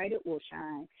 how bright it will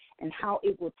shine, and how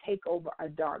it will take over a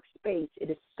dark space.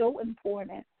 It is so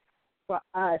important for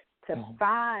us to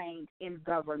find in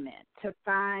government, to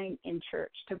find in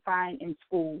church, to find in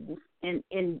schools, in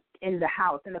the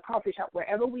house, in the coffee shop,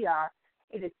 wherever we are.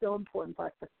 It is so important for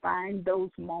us to find those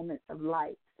moments of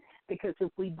light, because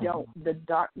if we don't, the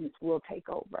darkness will take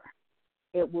over.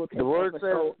 It will take over.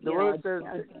 The word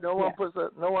says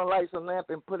no one lights a lamp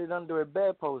and put it under a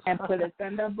bedpost. And put it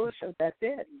under a bushel. That's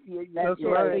it. That's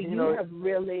right. You have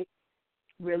really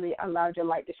allowed your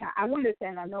light to shine. I want to say,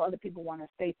 and I know other people want to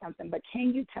say something, but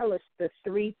can you tell us the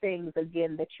three things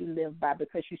again that you live by?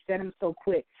 Because you said them so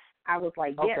quick. I was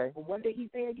like, yes, but what did he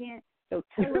say again? So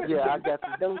tell us I got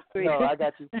you. Those three. No, I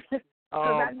got you. Because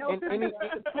I know people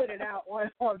want to put it out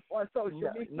on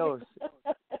social media. No.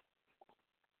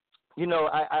 You know,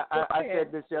 I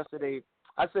said this yesterday.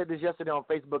 I said this yesterday on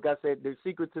Facebook. I said the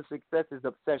secret to success is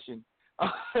obsession.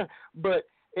 But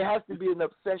it has to be an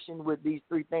obsession with these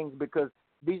three things, because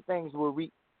these things will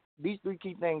reap. These three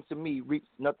key things to me reaps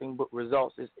nothing but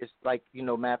results. It's like, you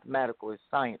know, mathematical. It's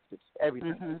science. It's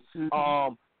everything.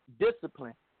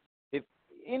 Discipline. If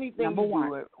anything number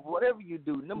you do, whatever you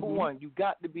do, number one, you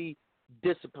got to be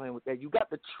disciplined with that. You got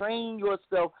to train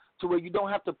yourself to where you don't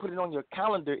have to put it on your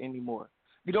calendar anymore.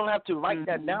 You don't have to write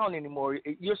that down anymore.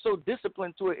 You're so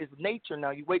disciplined to it. It's nature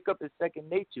now. You wake up, it's second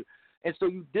nature. And so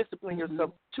you discipline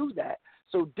yourself to that.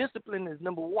 So discipline is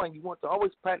number one. You want to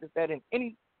always practice that in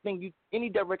any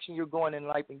direction you're going in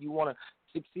life, and you want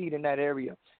to succeed in that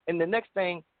area. And the next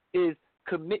thing is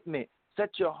commitment.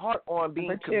 Set your heart on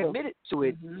being committed to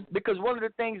it. Because one of the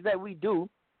things that we do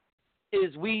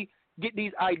is we get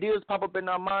these ideas pop up in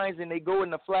our minds, and they go in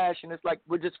the flash, and it's like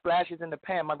we're just flashes in the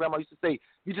pan. My grandma used to say,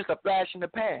 "You're just a flash in the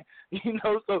pan," you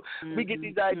know. So we get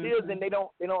these ideas, and they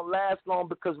don't last long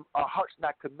because our heart's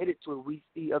not committed to it. We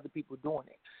see other people doing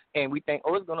it, and we think,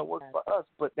 "Oh, it's going to work for us,"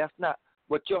 but that's not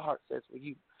what your heart says for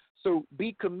you. So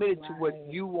be committed to what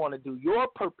you want to do, your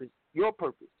purpose.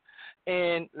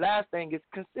 And last thing is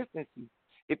consistency.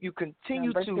 If you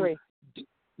continue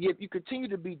if you continue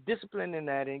to be disciplined in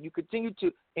that, and you continue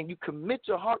to, and you commit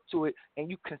your heart to it, and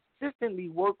you consistently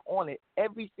work on it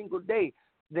every single day,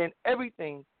 then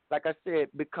everything, like I said,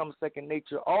 becomes second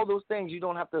nature. All those things you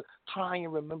don't have to try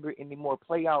and remember anymore,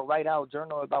 play out, write out,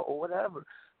 journal about, or whatever.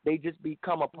 They just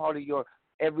become a part of your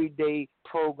everyday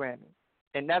programming.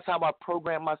 And that's how I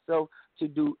program myself to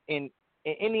do in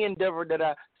any endeavor that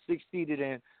I succeeded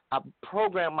in. I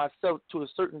program myself to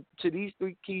these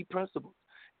three key principles.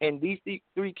 And these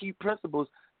three key principles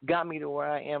got me to where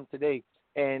I am today.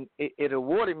 And it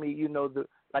awarded me, you know,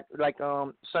 like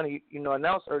Sonny, you know,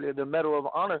 announced earlier, the Medal of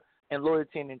Honor and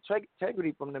Loyalty and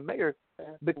Integrity from the mayor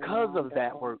because of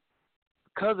that work.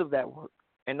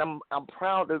 And I'm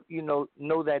proud to, you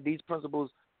know that these principles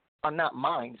are not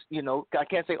mine. You know, I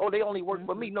can't say, oh, they only work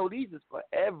for me. No, these is for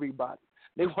everybody.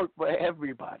 They work for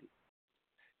everybody.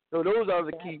 So those are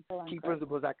the key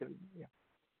principles I can. Yeah.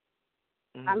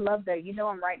 I love that. You know,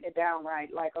 I'm writing it down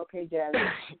right. Like, okay, Jazzie.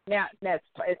 Now,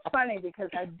 it's funny because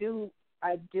I do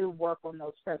do work on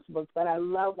those principles, but I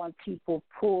love when people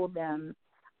pull them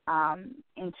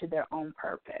into their own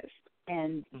purpose.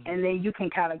 And then you can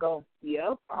kind of go,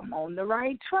 yep, I'm on the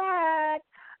right track.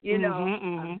 You know,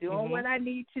 I'm doing what I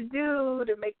need to do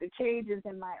to make the changes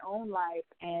in my own life.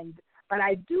 But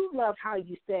I do love how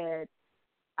you said,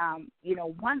 you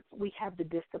know, once we have the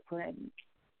discipline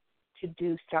to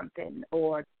do something,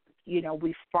 or, you know,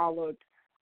 we followed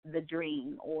the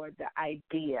dream or the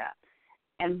idea,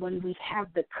 and when we have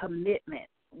the commitment,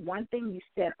 one thing you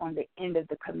said on the end of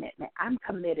the commitment, I'm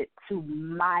committed to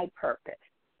my purpose,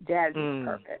 Jazzie's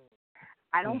purpose.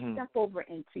 I don't step over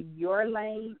into your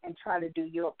lane and try to do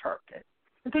your purpose.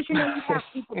 Because, you know, you have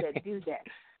people that do that.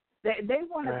 They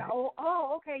want to go,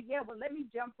 oh, okay, yeah, well, let me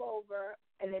jump over,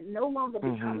 and it no longer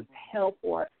becomes help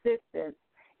or assistance.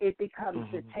 It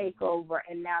becomes the takeover,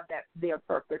 and now that's their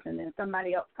purpose. And then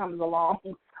somebody else comes along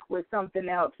with something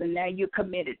else, and now you're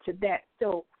committed to that.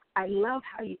 So I love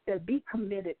how you said be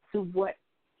committed to what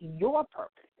your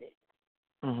purpose is.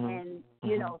 And,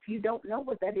 you know, if you don't know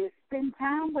what that is, spend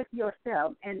time with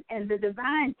yourself and the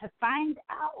divine to find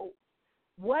out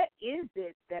what is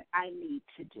it that I need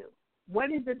to do.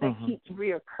 What is it that keeps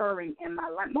reoccurring in my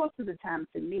life? Most of the time,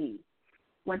 to me,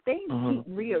 when things keep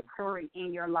reoccurring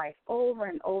in your life over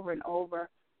and over and over,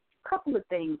 a couple of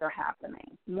things are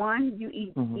happening. One, you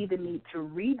either need to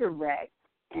redirect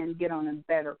and get on a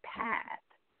better path,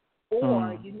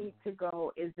 or you need to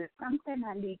go, is there something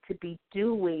I need to be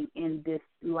doing in this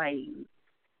lane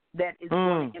that is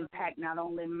going to impact not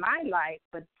only my life,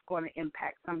 but it's going to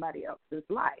impact somebody else's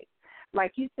life?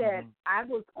 Like you said, I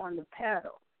was on the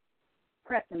pedal,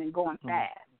 pressing and going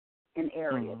fast in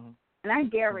areas. And I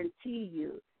guarantee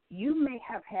you, you may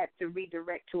have had to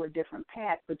redirect to a different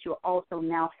path, but you're also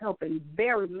now helping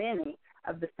very many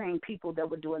of the same people that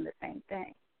were doing the same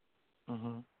thing.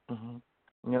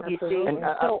 Yep. You see? And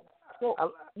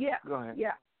yeah. Go ahead.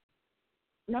 Yeah.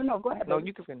 No, go ahead. No, baby.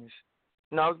 you can finish.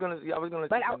 No, I was gonna let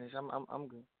you finish. I'm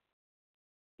good.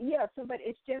 Yeah. So, but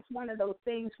it's just one of those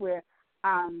things where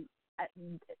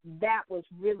that was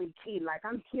really key. Like,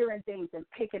 I'm hearing things and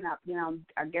picking up. You know,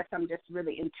 I guess I'm just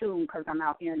really in tune because I'm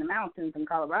out here in the mountains in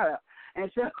Colorado,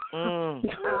 and so I'm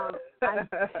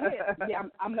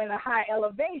in a high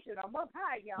elevation. I'm up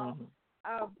high, y'all.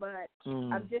 But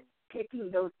I'm just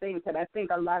picking those things that I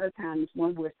think a lot of times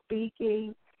when we're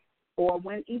speaking, or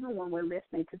even when we're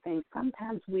listening to things,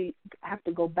 sometimes we have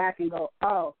to go back and go,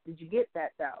 oh, did you get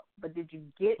that though? But did you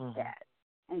get that?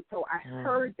 And so I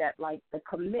heard that, like, the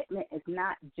commitment is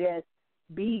not just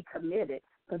be committed,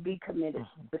 but be committed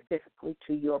specifically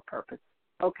to your purpose.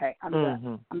 Okay, I'm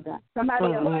done.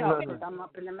 Somebody else help me. I'm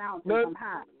up in the mountains. I'm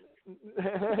high.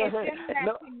 It's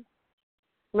interesting.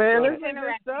 Man, this is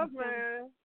good stuff, man.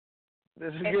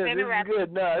 This is good. This is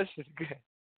good. No, this is good.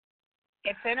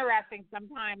 It's interesting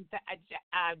sometimes,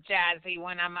 Jazzie,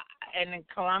 when I'm in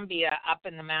Colombia up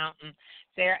in the mountains,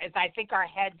 I think our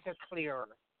heads are clearer.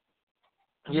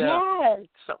 Yeah.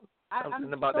 Yes.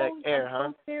 Something about that air, huh?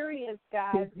 I'm so serious,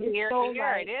 guys. Clear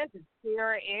air. It is. It's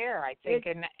clear air, I think,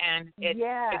 and it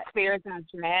clears out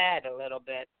your head a little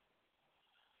bit.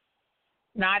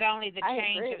 Not only the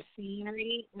change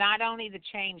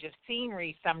of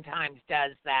scenery sometimes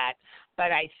does that,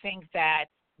 but I think that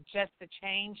just the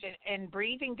change in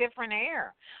breathing different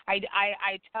air. I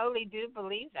totally do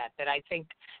believe that I think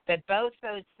that both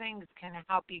those things can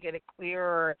help you get a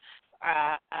clearer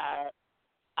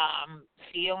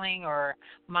feeling or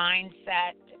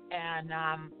mindset, and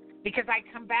because I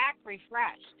come back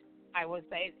refreshed. I would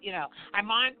say, you know,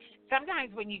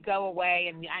 sometimes when you go away,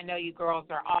 and I know you girls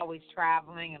are always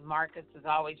traveling, and Marcus is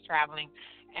always traveling,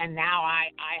 and now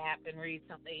I have been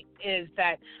recently, is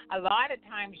that a lot of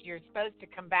times you're supposed to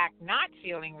come back not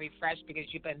feeling refreshed because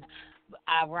you've been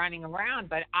running around,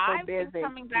 but I've been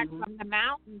coming back from the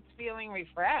mountains feeling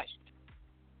refreshed.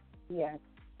 Yes.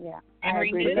 Yeah, and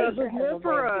because it's meant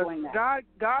for us. God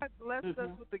blessed us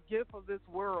with the gift of this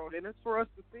world, and it's for us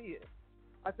to see it.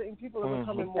 I think people are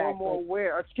becoming more and more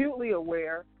aware, acutely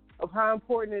aware, of how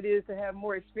important it is to have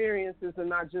more experiences and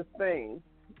not just things.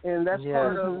 And that's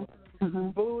part of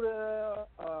Buddha,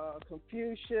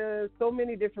 Confucius, so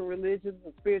many different religions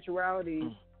and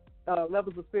spirituality,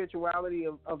 levels of spirituality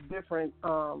of different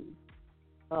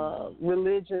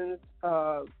religions.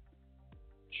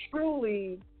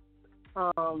 Truly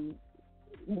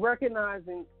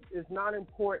recognizing is not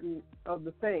important of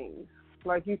the things.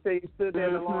 Like you say, you stood there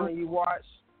in the lawn and you watch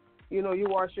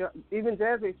even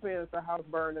Jazzie experienced a house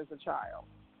burn as a child.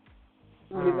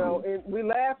 You know, and we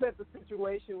laugh at the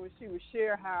situation when she would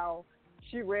share how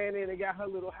she ran in and got her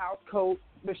little house coat,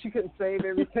 but she couldn't save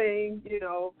everything, you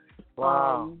know.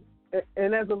 Wow.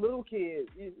 And as a little kid,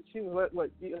 she was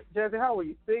Jazzie, how were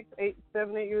you? 6, 8,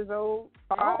 7, 8 years old?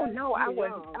 5? Oh no, I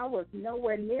was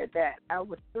nowhere near that. I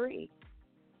was 3.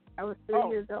 I was 3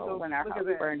 years old when our house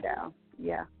burned down.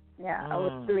 Yeah. I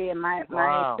was 3, and my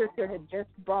sister had just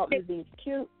bought me these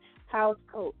cute house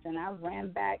coats, and I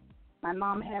ran back. My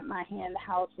mom had my hand. The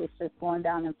house was just going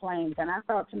down in flames, and I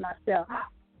thought to myself,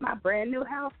 my brand new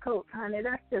house coats, honey,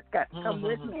 that's just got to come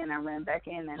with me. And I ran back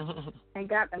in and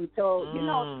got them. So,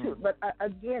 but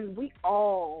again, we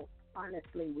all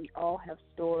have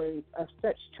stories of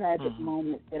such tragic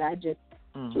moments that I just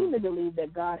truly believe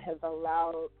that God has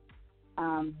allowed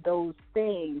those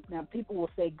things. Now, people will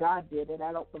say God did it.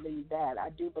 I don't believe that. I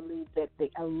do believe that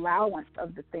the allowance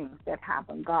of the things that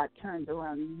happen, God turns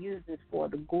around and uses for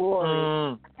the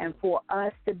glory, and for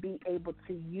us to be able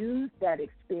to use that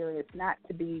experience, not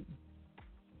to be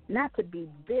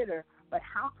bitter, but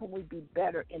how can we be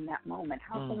better in that moment?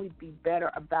 How can we be better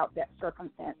about that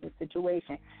circumstance and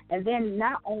situation? And then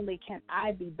not only can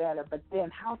I be better, but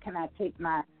then how can I take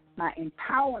my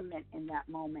empowerment in that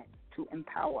moment to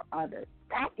empower others?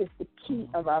 That is the key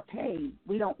of our pain.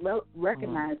 We don't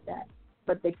recognize that.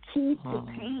 But the key to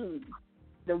pain,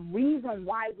 the reason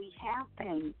why we have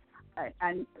pain,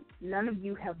 and none of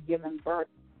you have given birth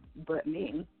but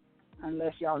me,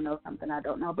 unless y'all know something I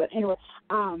don't know. But anyway,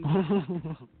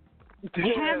 having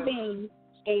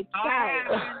a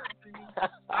child.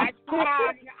 I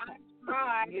tried.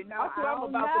 I swear I'm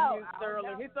about to use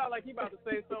Sterling. He sounds like he about to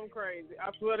say something crazy.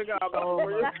 I swear to God. Oh,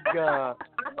 my God.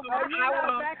 I'm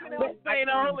backing up saying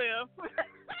on live.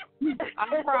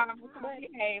 I promise.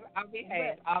 I'll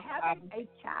behave. Having a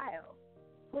child,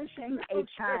 pushing a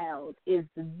child is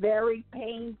very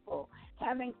painful.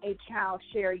 Having a child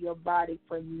share your body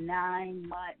for 9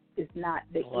 months is not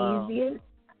the easiest.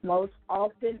 Most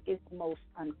often, it's most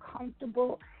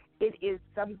uncomfortable. It is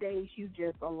some days you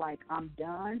just are like, I'm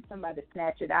done. Somebody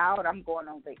snatch it out. I'm going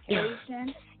on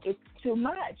vacation. It's too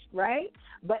much, right?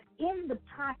 But in the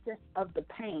process of the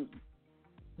pain,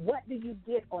 what do you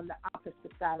get on the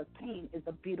opposite side of pain is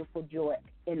a beautiful joy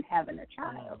in having a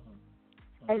child.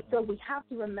 And so we have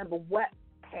to remember what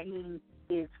pain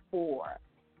is for.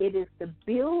 It is the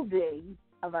building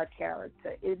of our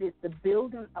character. It is the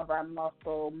building of our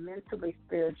muscle mentally,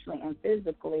 spiritually, and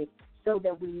physically, so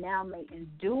that we now may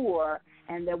endure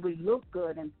and that we look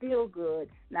good and feel good,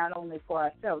 not only for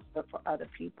ourselves but for other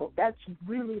people. That's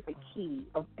really the key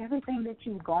of everything that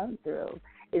you've gone through,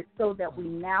 is so that we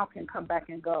now can come back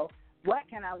and go, what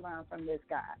can I learn from this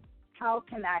guy? How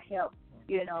can I help?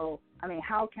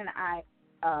 How can I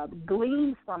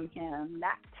glean from him?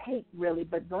 Not take really,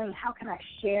 but glean. How can I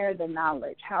share the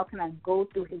knowledge? How can I go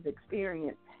through his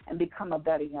experience and become a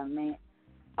better young man?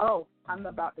 Oh, I'm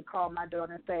about to call my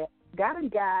daughter and say, got a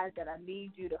guy that I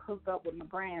need you to hook up with my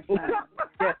grandson.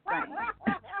 Just saying.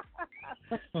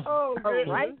 Oh,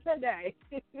 right today.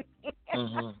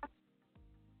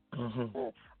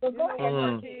 But go ahead,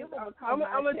 Marquise. I'm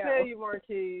going to tell you,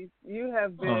 Marquise, you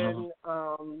have been,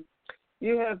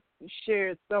 you have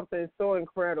shared something so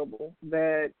incredible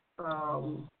that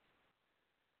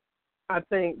I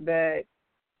think that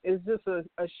is just a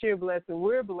sheer blessing.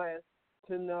 We're blessed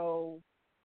to know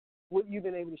what you've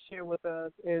been able to share with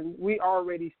us, and we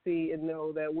already see and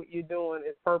know that what you're doing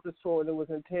is purposeful and it was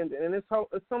intended. And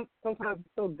sometimes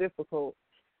it's so difficult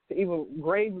to even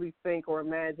gravely think or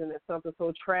imagine that something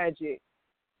so tragic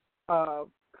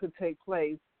could take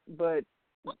place, but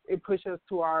it pushes us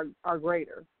to our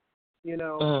greater,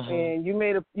 And you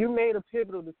made a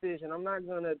pivotal decision. I'm not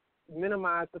going to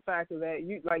minimize the fact of that.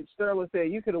 You, like Sterling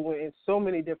said, you could have went in so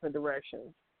many different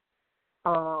directions,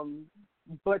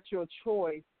 but your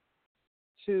choice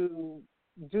to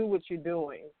do what you're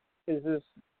doing is just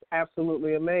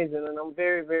absolutely amazing, and I'm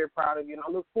very, very proud of you. And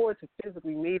I look forward to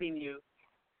physically meeting you.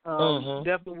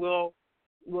 Definitely, we'll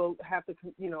have to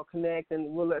connect,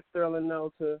 and we'll let Sterling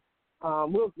know to.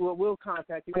 We'll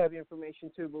contact you. We have your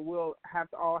information too, but we'll have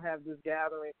to all have this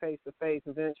gathering face to face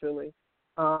eventually,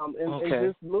 and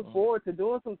just look forward to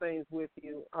doing some things with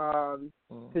you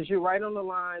because you're right on the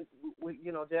line with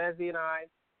Jazzie and I.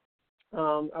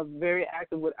 Are very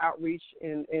active with outreach,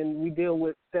 and we deal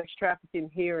with sex trafficking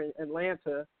here in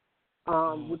Atlanta,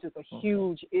 which is a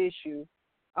huge issue.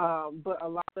 But a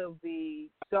lot of the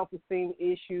self-esteem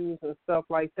issues and stuff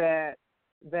like that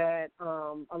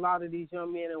a lot of these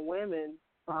young men and women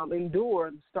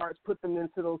endure starts put them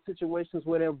into those situations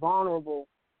where they're vulnerable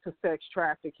to sex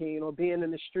trafficking or being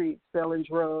in the streets selling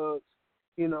drugs,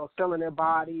 selling their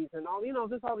bodies and all,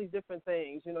 just all these different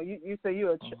things. You say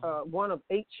you're one of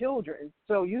 8 children,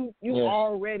 so you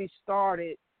already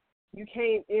started. You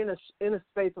came in a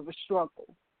space of a struggle.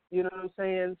 You know what I'm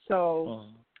saying? So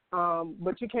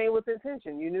But you came with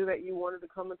intention. You knew that you wanted to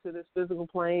come into this physical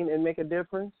plane and make a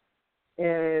difference.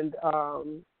 And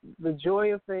the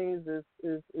joy of things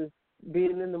is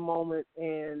being in the moment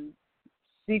and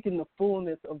seeking the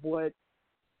fullness of what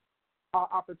our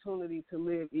opportunity to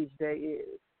live each day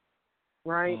is.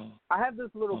 Right? I have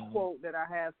this little quote that I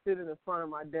have sitting in front of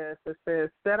my desk that says,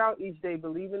 "Set out each day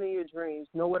believing in your dreams.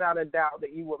 Know without a doubt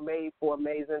that you were made for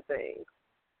amazing things."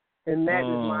 And that is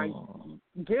my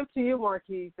gift to you,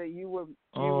 Marquise, that you were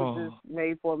just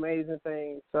made for amazing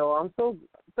things. So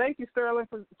thank you, Sterling,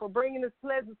 for bringing this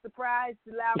pleasant surprise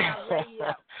to Loudmouth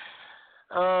Radio.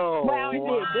 Well, you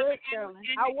did good, Sterling.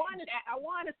 I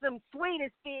wanted some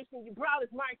sweetest fish, and you brought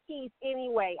us Marquise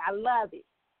anyway. I love it.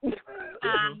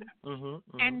 And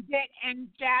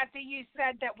Jazzie, you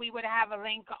said that we would have a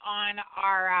link on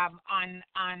our on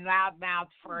Loudmouth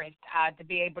for it to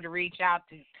be able to reach out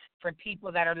to for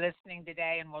people that are listening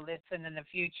today and will listen in the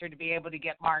future to be able to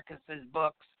get Marcus's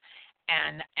books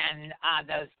and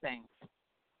those things.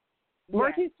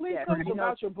 Marquise, please tell us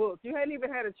about your book. You hadn't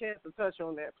even had a chance to touch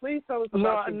on that. Please tell us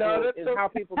about your book and how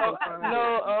people can find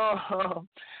it.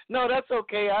 No, that's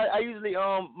okay. I usually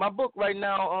my book right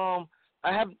now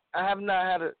I have not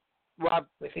had I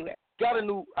got a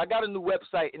new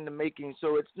website in the making,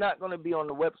 so it's not going to be on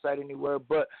the website anywhere,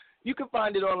 but you can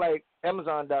find it on like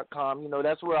Amazon.com. You know,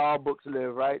 that's where all books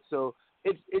live, right? So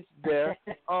it's there.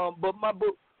 But my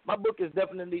book is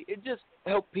definitely, it just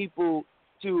help people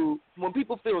to, when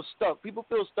people feel stuck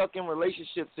in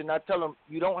relationships, and I tell them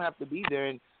you don't have to be there,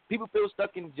 and people feel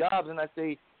stuck in jobs, and I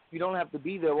say you don't have to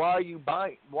be there. Why are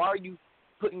you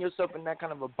putting yourself in that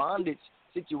kind of a bondage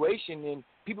situation? And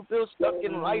people feel stuck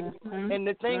in life, and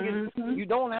the thing is, you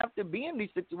don't have to be in these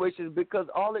situations, because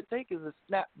all it takes is a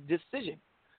snap decision,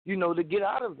 you know, to get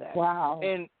out of that. Wow.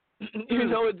 And you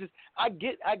know, it just, I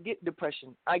get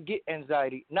depression, I get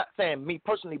anxiety. Not saying me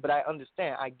personally, but I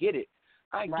understand. I get it.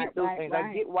 I get those things.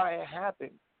 I get why it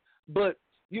happened. But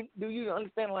do you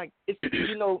understand? Like, it's,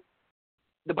 you know,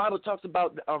 the Bible talks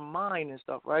about our mind and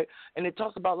stuff, right? And it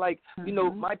talks about, like, you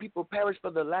know, my people perish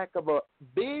for the lack of a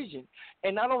vision.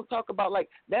 And I don't talk about, like,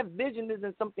 that vision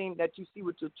isn't something that you see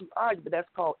with your two eyes, but that's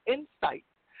called insight.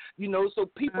 You know, so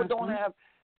people don't have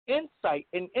insight,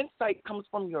 and insight comes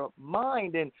from your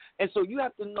mind. And so you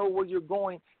have to know where you're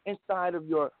going inside of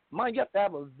your mind. You have to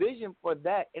have a vision for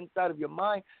that inside of your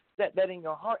mind. Set that in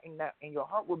your heart, and your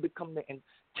heart will become the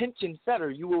intention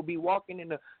setter. You will be walking in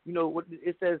the, you know, what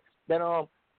it says that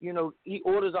you know, he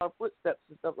orders our footsteps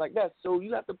and stuff like that. So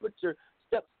you have to put your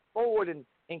steps forward and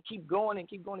keep going and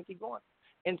keep going and keep going.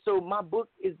 And so my book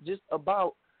is just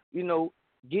about, you know,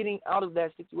 getting out of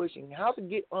that situation, how to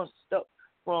get unstuck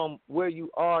from where you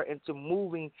are into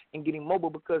moving and getting mobile.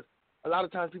 Because a lot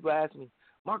of times people ask me,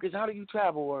 Marcus, how do you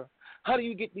travel, or how do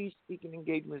you get these speaking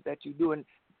engagements that you do? And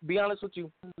be honest with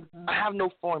you, I have no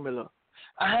formula.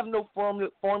 I have no formula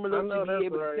to be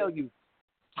able to tell you.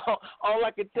 All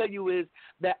I can tell you is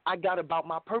that I got about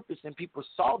my purpose, and people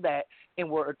saw that and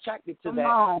were attracted to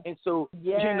that. And so,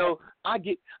 you know, I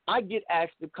get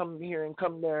asked to come here and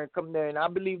come there and come there, and I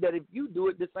believe that if you do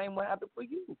it, the same will happen for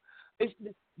you.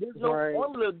 There's no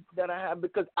formula that I have,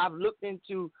 because I've looked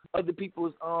into other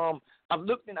people's I've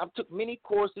took many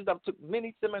courses, I've took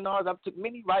many seminars, I've took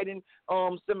many writing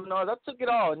seminars. I took it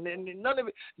all, and none of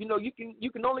it, you know, you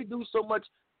can only do so much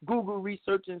Google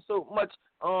research and so much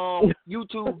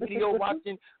YouTube video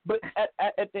watching, but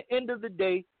at the end of the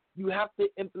day, you have to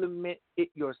implement it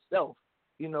yourself.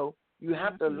 You know, you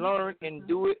have to learn and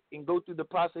do it and go through the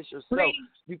process yourself.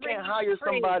 You can't hire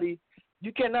somebody.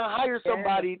 You cannot hire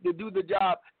somebody to do the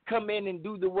job, come in and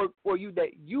do the work for you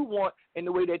that you want in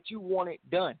the way that you want it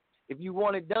done. If you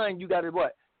want it done, you got to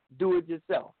what? Do it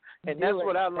yourself. And that's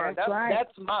what I learned.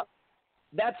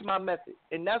 That's my method.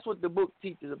 And that's what the book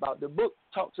teaches about. The book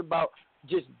talks about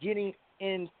just getting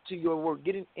into your work,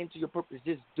 getting into your purpose.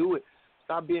 Just do it.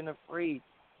 Stop being afraid.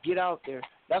 Get out there.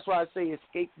 That's why I say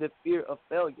escape the fear of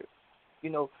failure.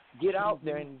 You know, get out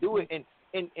there and do it.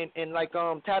 And like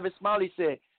Tavis Smiley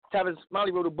said, Tavis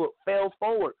Smiley wrote a book, Fail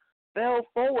Forward. Fail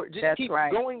forward. Just keep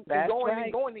going and going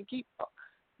and going and keep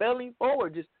failing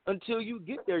forward. Just until you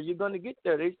get there, you're going to get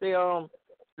there. They say,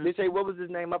 what was his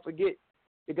name? I forget.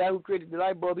 The guy who created the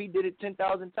light bulb, he did it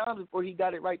 10,000 times before he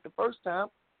got it right the first time.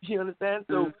 You understand?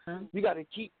 So you got to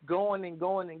keep going and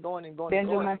going and going and going.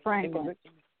 Benjamin Franklin.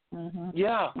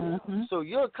 Yeah. So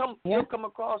you'll come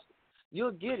across,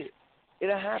 you'll get it.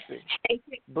 It'll happen. Fake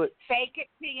it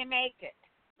till you make it.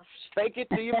 Fake it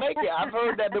till you make it. I've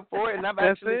heard that before, and I've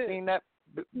actually seen that.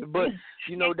 But,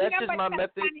 you know, that's just my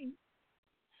method. Funny?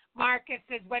 Marcus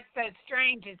says, what's so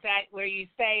strange is that where you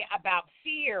say about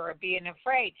fear or being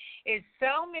afraid is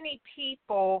so many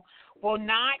people will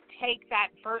not take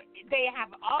that first. They have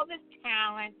all this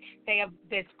talent. They have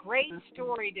this great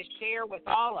story to share with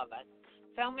all of us.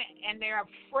 And they're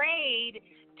afraid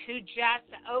to just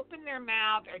open their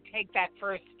mouth or take that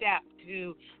first step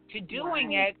to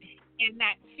doing it, and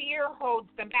that fear holds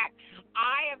them back.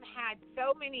 I have had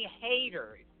so many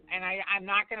haters, and I'm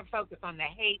not going to focus on the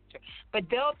hate, but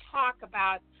they'll talk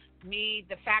about me,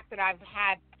 the fact that I've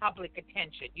had public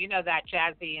attention. You know that,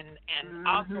 Jazzie, and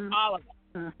also all of us.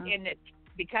 And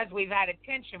because we've had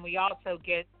attention, we also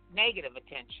get negative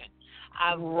attention.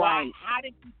 Why? How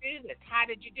did you do this? How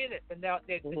did you do this? And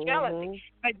there's the jealousy.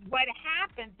 But what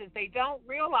happens is they don't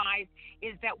realize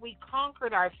is that we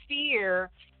conquered our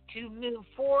fear to move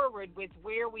forward with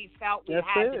where we felt we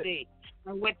had to be,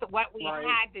 or with what we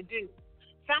had to do.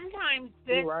 Sometimes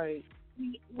this, I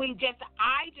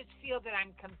just feel that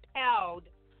I'm compelled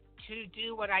to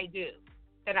do what I do,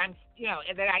 that I'm,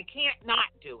 that I can't not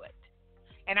do it.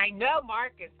 And I know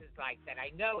Marcus is like that. I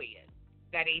know he is.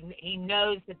 That he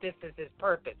knows that this is his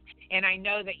purpose. And I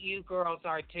know that you girls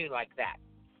are too like that.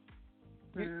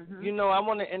 I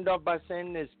want to end off by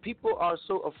saying this. People are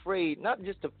so afraid, not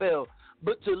just to fail,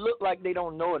 but to look like they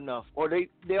don't know enough, or they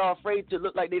are afraid to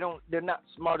look like they're not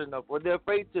smart enough, or they're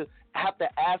afraid to have to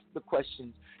ask the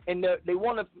questions. And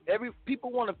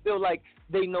people want to feel like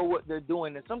they know what they're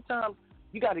doing. And sometimes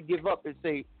you got to give up and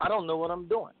say, I don't know what I'm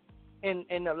doing.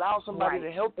 And allow somebody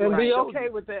to help you. And be okay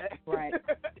with that. Right.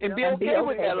 And be okay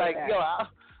with that. Like,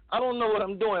 I don't know what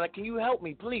I'm doing. Like, can you help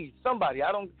me, please? Somebody.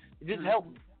 Just help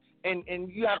me.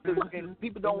 And you have to, and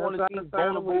people don't want to seem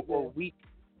vulnerable or weak.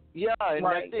 Yeah, and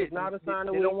that's it. It's not a sign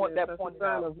of weakness. They don't want that that's point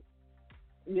out.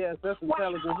 Yes, that's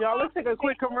intelligence. Y'all, let's take a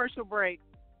quick commercial break.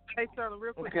 Hey, Sterling,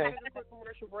 real quick. Okay. Let's take a quick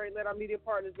commercial break. Let our media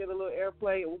partners get a little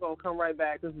airplay, and we're going to come right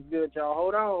back. This is good, y'all.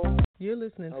 Hold on. You're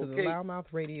listening to the Loudmouth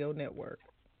Radio Network.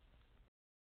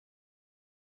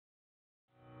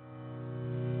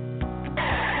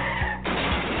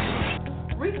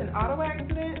 Recent auto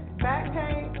accident, back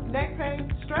pain, neck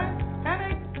pain, stress,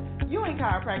 headaches? Ewing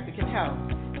Chiropractic can help.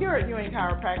 Here at Ewing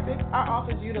Chiropractic, our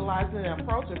office utilizes an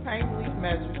approach of pain relief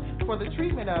measures for the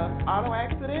treatment of auto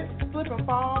accidents, slip and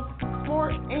fall,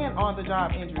 sports, and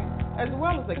on-the-job injuries, as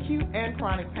well as acute and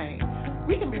chronic pain.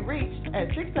 We can be reached at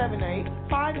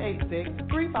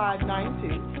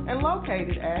 678-586-3592 and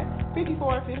located at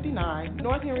 5459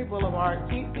 North Henry Boulevard,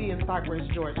 GC in Stockbridge,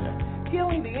 Georgia.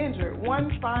 Healing the injured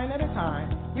one spine at a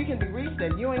time. We can be reached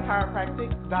at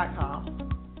ewingchiropractic.com.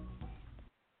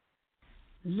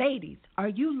 Ladies, are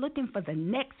you looking for the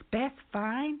next best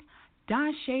find?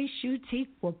 Don Shea Shoutique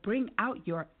will bring out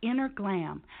your inner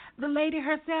glam. The lady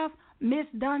herself, Miss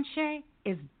Don Shea,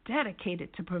 is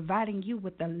dedicated to providing you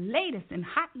with the latest in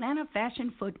Hotlanta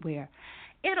fashion footwear.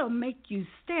 It'll make you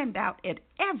stand out at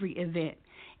every event.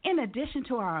 In addition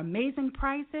to our amazing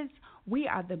prices, we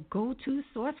are the go-to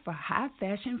source for high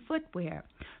fashion footwear.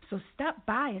 So stop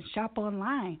by and shop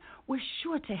online. We're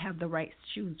sure to have the right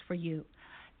shoes for you.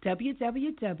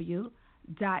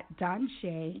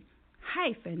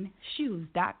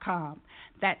 www.donshay-shoes.com.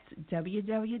 That's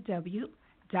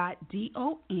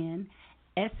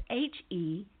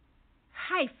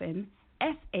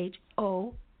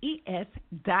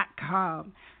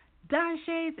www.donshay-shoes.com. Don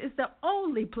Shay's is the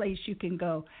only place you can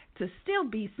go to still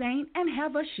be sane and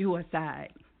have a sure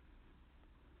side.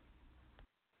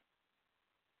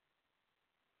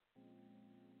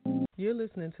 You're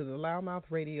listening to the Loudmouth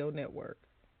Radio Network.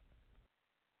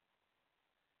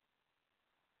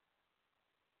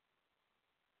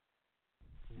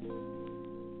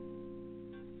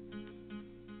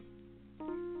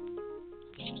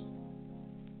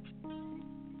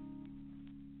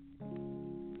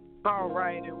 All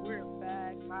right, and we're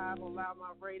back live on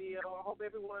Loudmouth Radio. I hope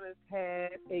everyone has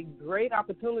had a great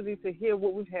opportunity to hear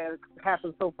what we've had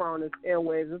happen so far on this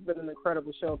airwaves. It's been an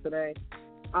incredible show today.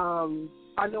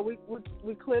 I know we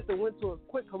clipped and went to a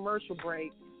quick commercial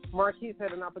break. Marquise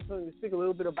had an opportunity to speak a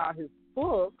little bit about his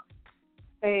book,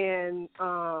 and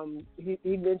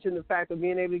he mentioned the fact of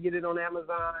being able to get it on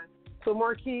Amazon. So,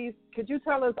 Marquise, could you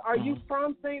tell us, are you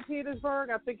from St. Petersburg?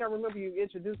 I think I remember you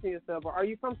introducing yourself. Are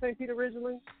you from St. Pete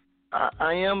originally?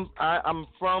 I am. I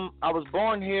was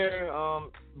born here,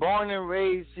 born and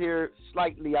raised here.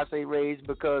 Slightly, I say raised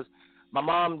because my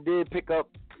mom did pick up,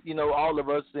 all of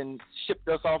us and shipped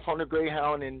us off on the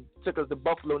Greyhound and took us to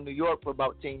Buffalo, New York for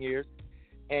about 10 years,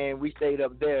 and we stayed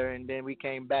up there, and then we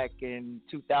came back in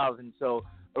 2000. So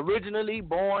originally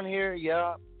born here,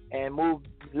 yeah, and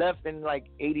left in like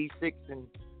 '86 and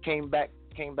came back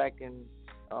in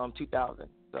 2000.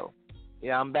 So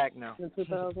Yeah, I'm back now. In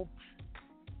 2000.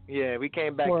 Yeah, we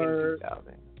came back Word. in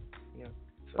 2000. Yeah.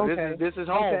 So Okay. this is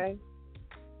home. Okay.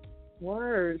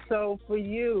 Word. So for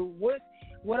you, what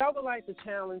I would like to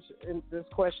challenge in this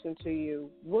question to you,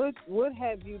 what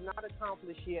have you not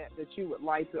accomplished yet that you would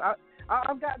like to?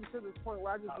 I've gotten to this point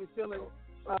where I just be feeling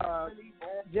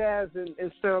Jazz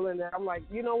and Sterling that I'm like,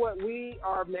 you know what? We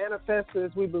are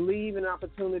manifestors. We believe in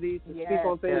opportunities to speak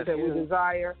on things that we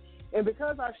desire. And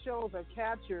because our shows are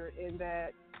captured and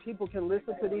that people can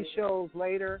listen to these shows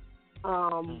later,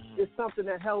 it's something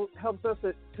that helps us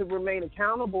to remain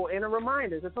accountable and a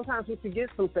reminder. And sometimes we forget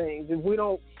some things. If we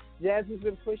don't, Jazzie's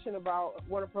been pushing about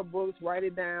one of her books, write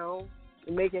it down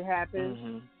and make it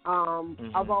happen.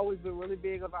 I've always been really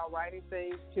big about writing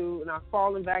things too, and I've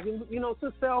fallen back. And, you know,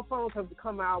 since cell phones have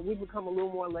come out, we've become a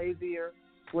little more lazier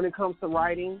when it comes to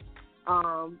writing.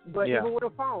 But even with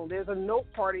a phone, there's a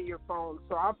note part in your phone.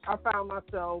 So I found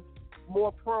myself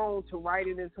more prone to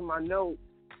writing into my notes.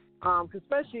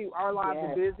 Especially our lives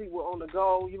are busy. We're on the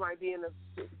go. You might be in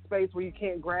a space where you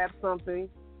can't grab something.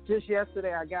 Just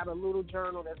yesterday, I got a little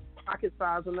journal that's pocket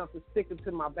size enough to stick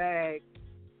into my bag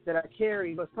that I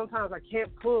carry, but sometimes I can't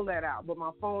pull that out. But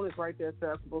my phone is right there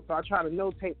accessible, so I try to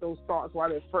notate those thoughts while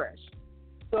they're fresh.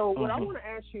 So what I want to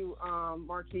ask you,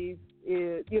 Marquise,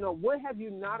 is, you know, what have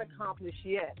you not accomplished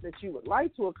yet that you would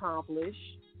like to accomplish?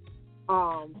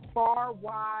 Far,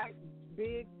 wide,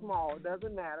 big, small,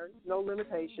 doesn't matter, no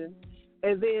limitation.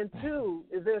 And then two,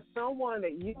 is there someone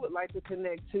that you would like to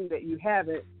connect to that you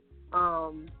haven't?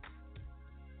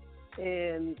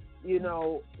 And, you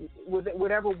know, with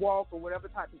whatever walk or whatever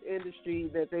type of industry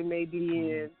that they may be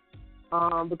in.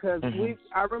 Because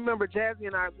I remember Jazzie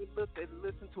and I, we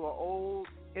listened to an old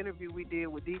interview we did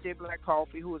with DJ Black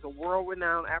Coffee, who is a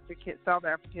world-renowned South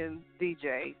African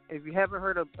DJ. If you haven't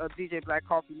heard of DJ Black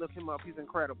Coffee, look him up. He's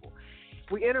incredible.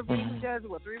 We interviewed Jazzie,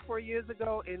 3 or 4 years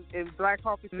ago, and Black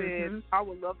Coffee said, I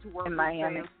would love to work with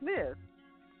Sam Smith.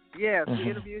 Yes, we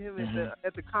interviewed him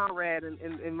at the Conrad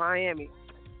in Miami.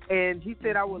 And he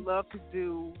said, I would love to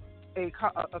do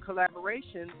a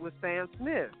collaboration with Sam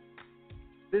Smith.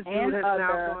 This dude has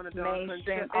now gone and done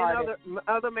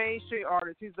other mainstream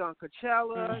artists. He's done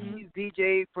Coachella. He's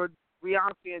DJ for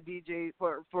Beyonce and DJ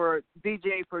for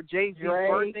Jay-Z's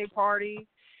birthday party.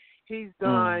 He's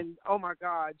done, oh my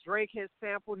God, Drake has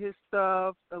sampled his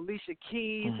stuff. Alicia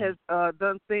Keys has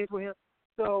done things with him.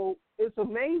 So it's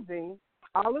amazing.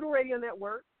 Our little radio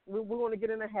network, we want to get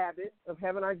in the habit of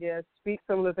having our guests speak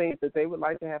some of the things that they would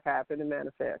like to have happen and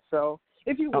manifest. So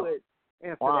if you would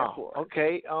answer that for us.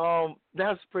 Okay,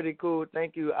 that's pretty cool.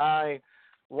 Thank you.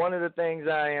 One of the things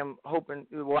I am hoping,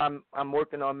 I'm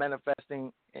working on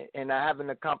manifesting, and I haven't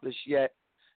accomplished yet,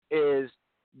 is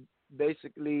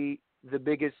basically the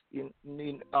biggest.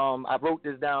 I wrote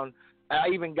this down. I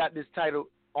even got this title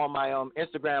on my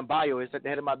Instagram bio. It's at the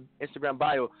head of my Instagram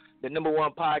bio, the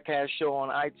 #1 podcast show on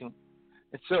iTunes.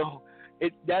 And so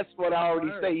that's what I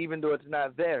already say, even though it's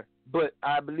not there. But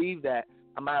I believe that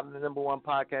I'm having the #1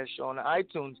 podcast show on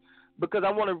iTunes because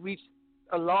I want to reach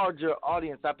a larger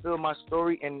audience. I feel my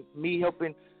story and me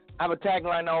helping. I have a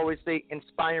tagline I always say: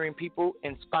 inspiring people,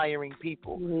 inspiring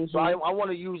people. So I want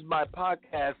to use my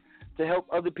podcast to help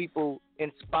other people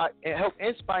help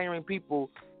inspiring people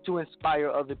to inspire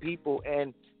other people.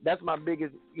 And that's my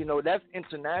biggest, that's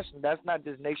international. That's not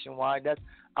just nationwide.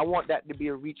 I want that to be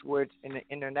a reach where it's an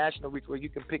international reach where you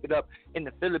can pick it up in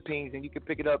the Philippines and you can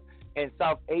pick it up in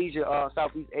South Asia,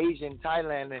 Southeast Asia, and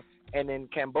Thailand, and in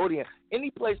Cambodia. Any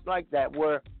place like that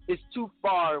where it's too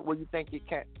far where you think you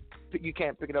can't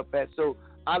pick it up at. So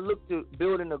I look to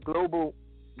building a global,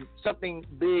 something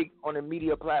big on a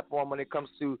media platform when it comes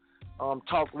to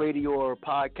talk radio or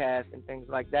podcast and things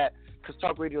like that. Because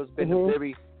talk radio has been a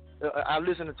very I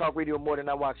listen to talk radio more than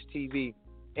I watch TV.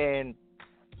 And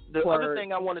the other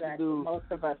thing I wanted to do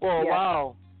for a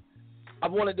while, I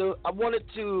wanted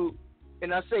to,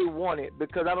 and I say wanted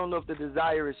because I don't know if the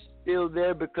desire is still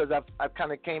there because I've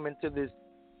kind of came into this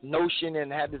notion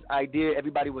and had this idea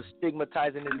everybody was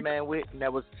stigmatizing this man with, and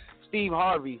that was Steve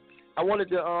Harvey. I wanted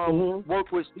to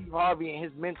work with Steve Harvey and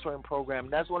his mentoring program.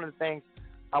 That's one of the things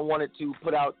I wanted to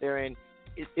put out there. And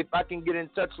if I can get in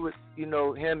touch with,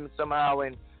 him somehow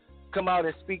and come out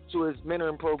and speak to his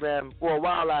mentoring program. For a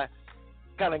while, I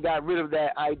kind of got rid of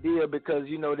that idea because,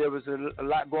 there was a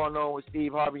lot going on with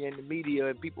Steve Harvey in the media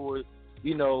and people were,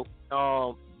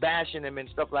 bashing him and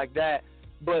stuff like that.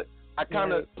 But I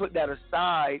kind of put that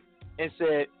aside and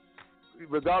said,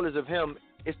 regardless of him,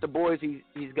 it's the boys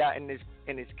he's got in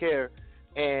his care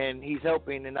and he's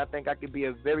helping. And I think I could be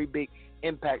a very big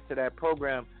impact to that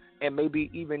program and maybe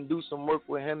even do some work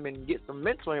with him and get some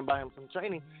mentoring by him, some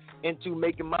training into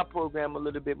making my program a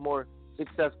little bit more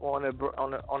successful on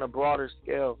a broader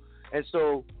scale. And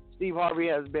so Steve Harvey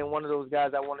has been one of those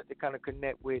guys I wanted to kind of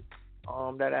connect with,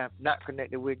 that I have not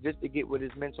connected with, just to get with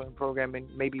his mentoring program and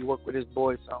maybe work with his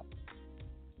boys some.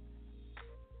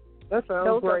 That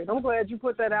sounds great. I'm glad you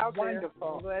put that out there.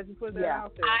 Wonderful. I'm glad you put that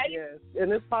out there. Yes,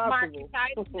 and it's Marcus,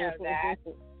 possible. I know that.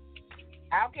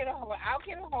 I'll get a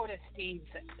hold of Steve's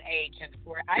agent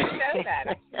for it. I know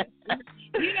that.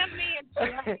 You know me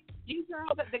and you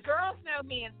girls. The girls know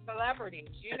me and celebrities.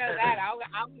 You know that.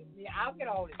 I'll get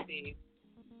a hold of Steve.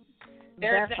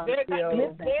 There's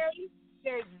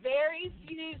very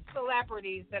few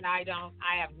celebrities that I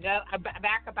have no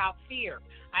back about fear.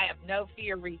 I have no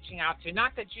fear reaching out to.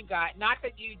 Not that you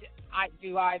I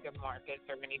do either, Marcus,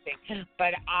 or anything.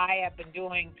 But I've been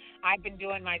doing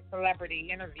my celebrity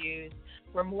interviews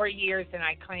for more years than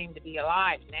I claim to be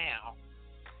alive now.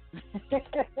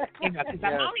 Because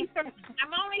I'm only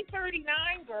 39,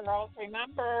 girls.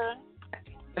 Remember?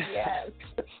 Yes.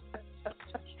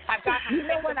 You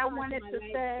know what I wanted to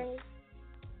say?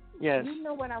 Yes. You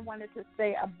know what I wanted to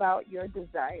say about your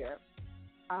desire?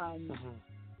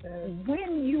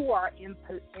 When you are in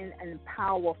a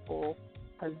powerful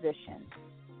position,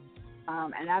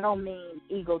 and I don't mean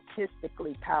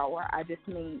egotistically power, I just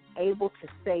mean able to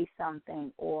say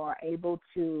something or able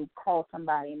to call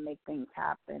somebody and make things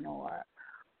happen, or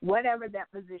whatever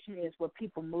that position is where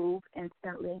people move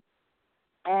instantly,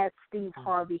 as Steve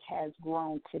Harvey has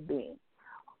grown to be.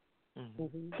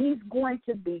 He's going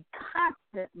to be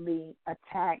constantly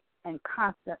attacked and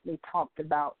constantly talked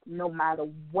about no matter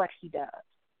what he does,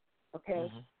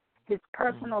 okay? His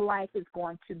personal life is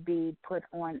going to be put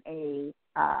on a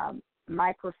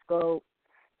microscope.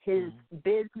 His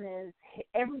business,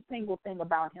 every single thing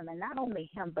about him, and not only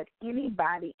him, but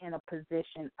anybody in a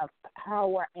position of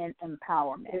power and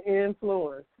empowerment.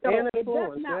 Influence. So it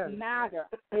does not matter.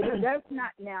 It does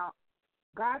not now.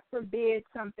 God forbid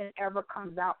something ever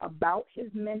comes out about his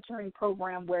mentoring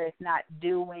program where it's not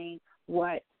doing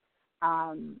what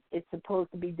it's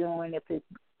supposed to be doing, if it's,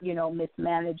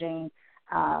 mismanaging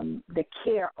the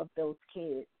care of those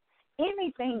kids.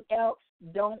 Anything else,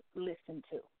 don't listen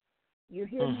to. You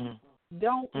hear me?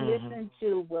 Don't listen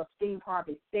to what Steve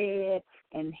Harvey said,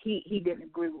 and he didn't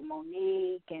agree with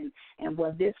Monique, and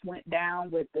this went down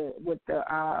with the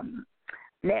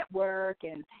network,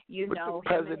 and him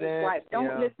and his wife.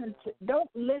 Don't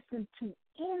listen to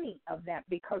any of that,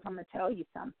 because I'm gonna tell you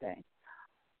something.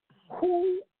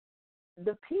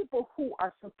 The people who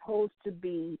are supposed to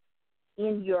be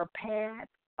in your path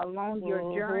along your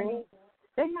journey,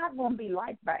 they're not going to be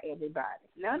liked by everybody.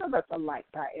 None of us are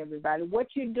liked by everybody. What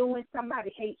you're doing,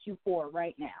 somebody hates you for it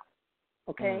right now.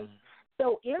 Okay?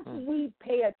 So if we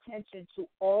pay attention to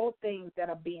all things that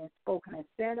are being spoken and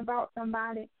said about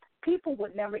somebody, people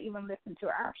would never even listen to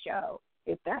our show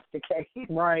if that's the case.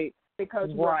 Right. Because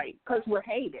we're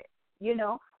hated.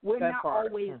 We're not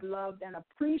always loved and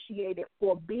appreciated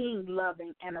for being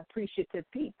loving and appreciative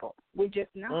people. We're just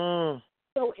not.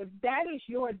 So if that is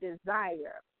your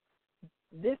desire,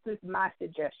 this is my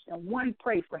suggestion. One,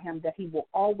 pray for him that he will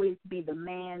always be the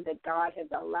man that God has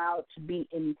allowed to be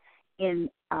in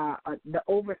the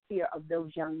overseer of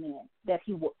those young men, that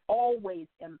he will always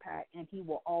impact and he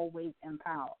will always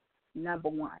empower. Number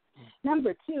one.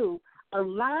 Number two,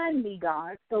 align me,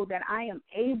 God, so that I am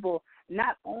able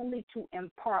not only to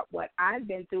impart what I've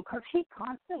been through, because he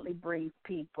constantly brings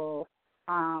people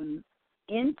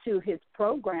into his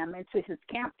program, into his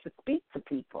camp to speak to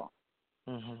people.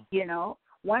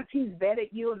 Once he's vetted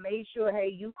you and made sure, hey,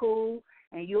 you cool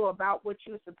and you're about what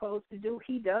you're supposed to do,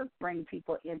 he does bring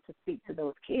people in to speak to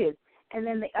those kids. And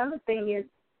then the other thing is,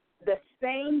 the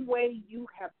same way you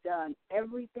have done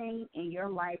everything in your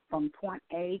life from point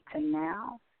A to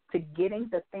now, to getting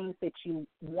the things that you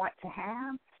want to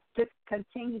have, just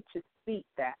continue to speak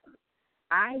that.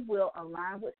 I will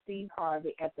align with Steve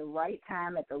Harvey at the right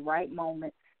time, at the right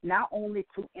moment, not only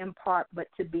to impart, but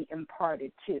to be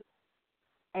imparted to.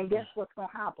 And guess what's going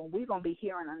to happen? We're going to be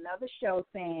hearing another show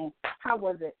saying, how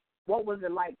was it? What was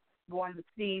it like going to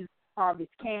Steve Harvey's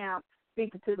camp,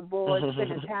 speaking to the boys,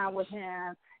 spending time with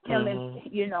him, and,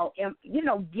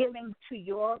 giving to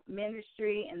your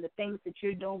ministry and the things that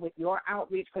you're doing with your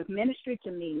outreach. Because ministry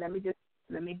to me, let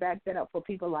me back that up for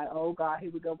people like, oh, God,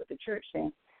 here we go with the church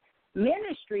thing.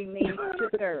 Ministry means to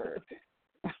serve.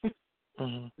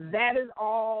 That is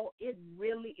all. It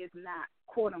really is not,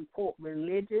 quote unquote,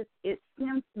 religious. It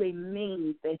simply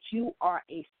means that you are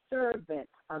a servant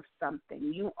of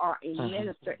something. You are a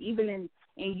minister. Even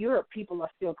in Europe, people are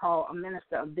still called a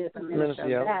minister of this, a minister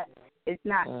of that. It's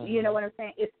not, you know what I'm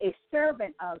saying? It's a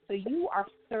servant of. So you are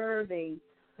serving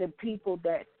the people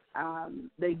that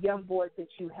the young boys that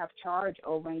you have charge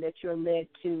over and that you're led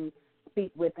to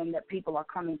speak with and that people are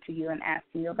coming to you and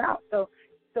asking you about. So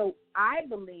I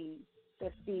believe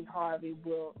that Steve Harvey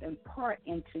will impart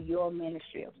into your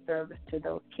ministry of service to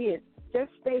those kids.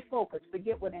 Just stay focused.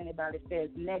 Forget what anybody says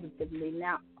negatively.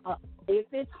 Now, if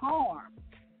it's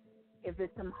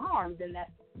some harm, then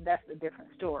that's a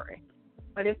different story.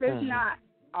 But if it's not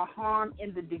a harm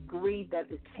in the degree that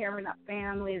it's tearing up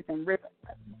families and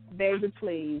baby,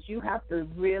 please, you have to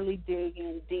really dig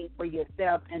in deep for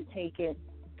yourself and take it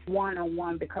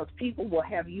one-on-one, because people will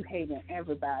have you hating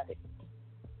everybody.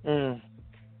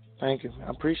 Thank you. I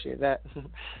appreciate that.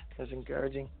 That's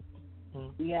encouraging.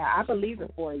 Yeah, I believe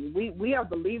it for you. We are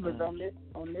believers on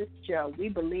this show. We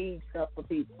believe stuff for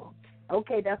people.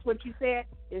 Okay, that's what you said.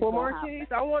 Well, Marquise,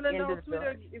 I want to know,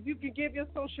 Twitter, if you could give your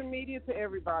social media to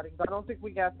everybody. I don't think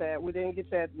we got that. We didn't get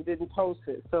that. We didn't post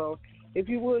it. So if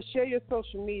you would, share your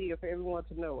social media for everyone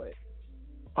to know it.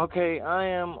 Okay, I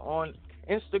am on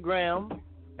Instagram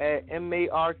at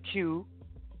MarkMywirds.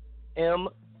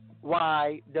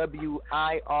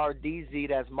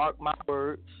 That's Mark My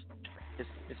Words.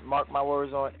 It's Mark My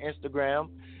Words on Instagram.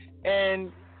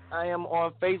 And I am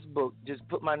on Facebook. Just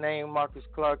put my name, Marcus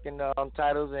Clark, in the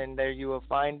titles, and there you will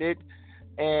find it.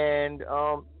 And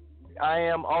I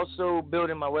am also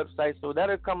building my website, so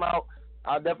that'll come out.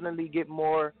 I'll definitely get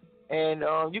more. And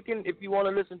you can, if you want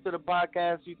to listen to the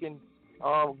podcast, you can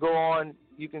go on.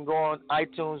 You can go on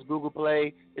iTunes, Google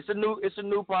Play. It's a new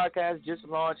podcast just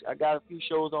launched. I got a few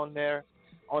shows on there,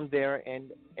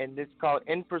 and it's called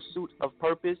In Pursuit of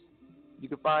Purpose. You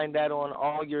can find that on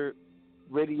all your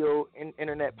radio and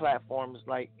internet platforms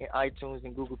like iTunes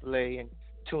and Google Play and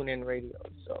TuneIn Radio.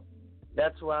 So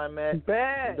that's where I'm at.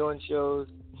 I'm doing shows.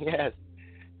 Yes.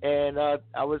 And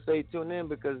I would say tune in,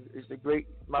 because it's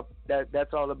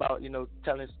that's all about,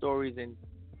 telling stories and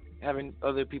having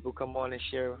other people come on and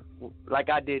share, like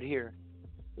I did here,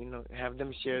 have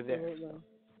them share theirs.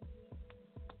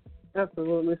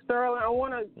 Absolutely. Sterling, I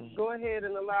want to go ahead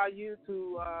and allow you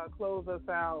to close us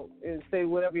out and say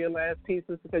whatever your last piece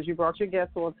is, because you brought your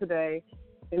guest on today,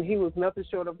 and he was nothing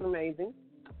short of amazing.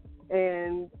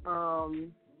 And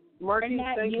Marquise,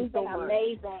 thank you so much.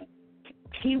 Amazing.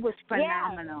 He was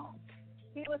phenomenal.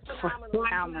 Yeah. He was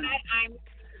phenomenal.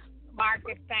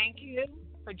 Marcus, thank you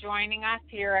for joining us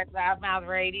here at Loudmouth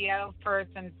Radio. First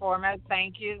and foremost,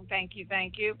 thank you.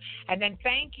 And then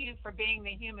thank you for being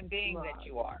the human being that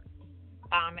you are.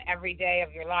 Every day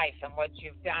of your life, and what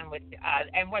you've done with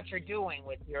and what you're doing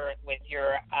with your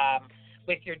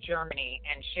journey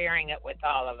and sharing it with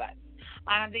all of us.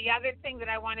 The other thing that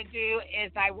I want to do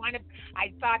is I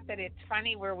thought that it's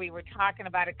funny where we were talking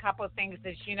about a couple of things.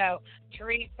 As you know,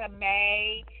 Theresa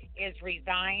May is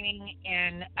resigning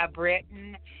in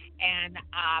Britain, and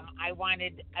I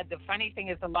wanted the funny thing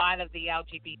is a lot of the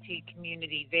LGBT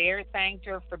community there thanked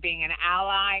her for being an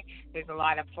ally. There's a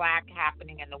lot of flack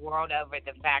happening in the world over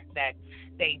the fact that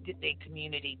the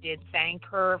community did thank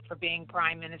her for being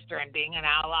prime minister and being an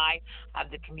ally of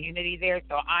the community there.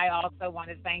 So I also want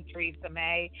to thank Theresa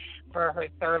May for her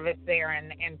service there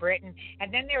in Britain.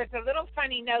 And then there's a little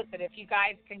funny note that if you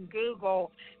guys can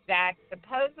Google that,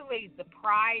 supposedly the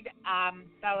Pride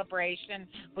celebration,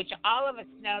 which all of us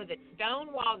know that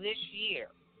Stonewall this year,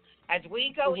 as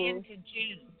we go into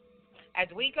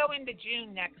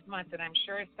June next month, and I'm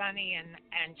sure Sonny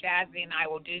and Jazzie and I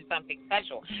will do something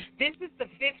special. This is the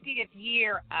 50th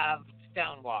year of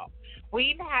Stonewall.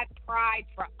 We've had Pride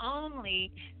for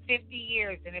only 50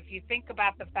 years, and if you think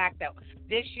about the fact that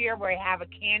this year we have a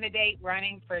candidate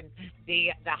running for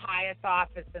the highest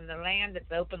office in the land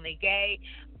that's openly gay,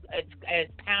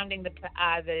 it's pounding the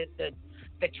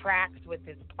tracks with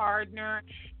his partner.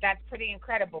 That's pretty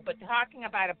incredible. But talking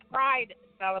about a Pride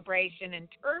celebration in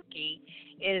Turkey,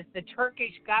 is the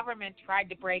Turkish government tried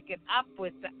to break it up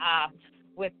with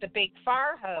the big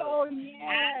fire hose. Oh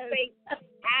yes.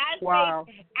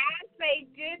 As they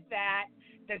did that,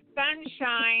 the sun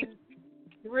shined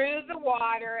through the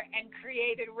water and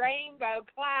created rainbow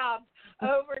clouds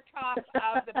over top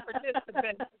of the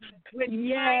participants, which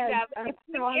kind of, if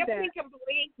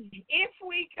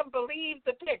we can believe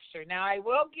the picture. Now, I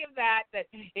will give that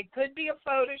it could be a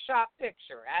Photoshop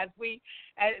picture,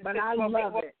 but I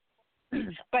love it.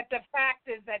 But the fact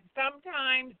is that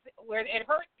sometimes where it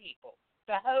hurt people.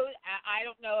 The hose. I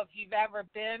don't know if you've ever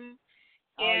been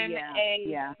in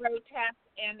a protest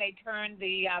and they turn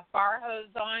the fire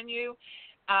hose on you.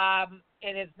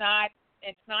 It's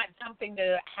not something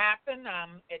to happen.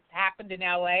 It's happened in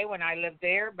L.A. when I lived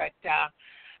there, but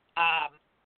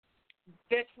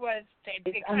this was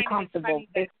It's kind uncomfortable. of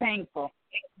it's It's painful.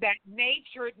 that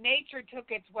nature took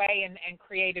its way and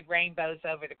created rainbows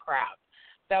over the crowd.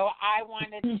 So I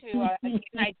wanted to again,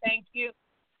 I thank you.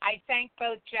 I thank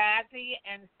both Jazzie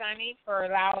and Sonny for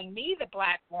allowing me the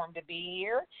platform to be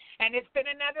here, and it's been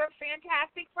another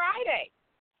fantastic Friday.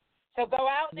 So go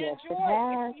out and Yes, enjoy. it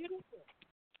has. It's beautiful.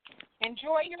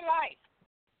 Enjoy your life.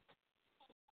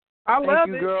 I love Thank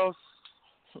you, it. girls.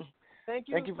 Thank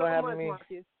you Thank you so for having much, me.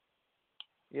 Marcus.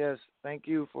 Yes, thank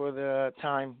you for the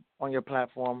time on your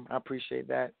platform. I appreciate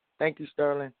that. Thank you,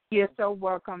 Sterling. You're so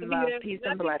welcome, love. Yeah, Peace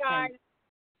love and you blessings. guys.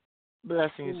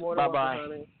 Blessings. You're more than Bye-bye.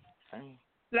 welcome, honey.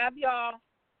 Love y'all.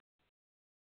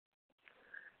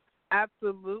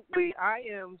 Absolutely. I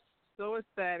am so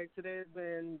ecstatic. Today has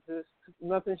been just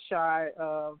nothing shy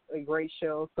of a great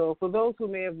show. So for those who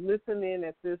may have listened in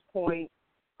at this point,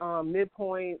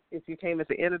 midpoint, if you came at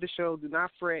the end of the show, do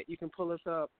not fret. You can pull us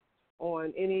up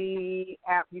on any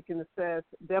app you can access.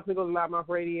 Definitely go to Loudmouth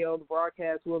Radio. The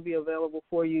broadcast will be available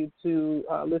for you to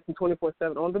listen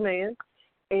 24/7 on demand.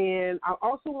 And I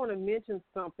also want to mention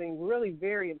something really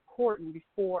very important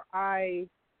before I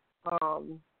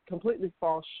completely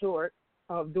fall short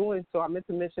of doing so. I meant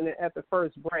to mention it at the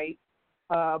first break.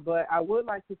 But I would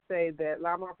like to say that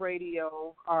Loudmouth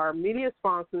Radio are media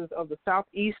sponsors of the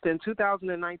Southeastern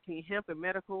 2019 Hemp and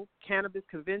Medical Cannabis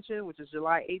Convention, which is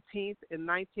July 18th and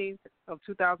 19th of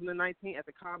 2019 at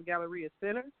the Cobb Galleria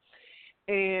Center.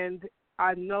 And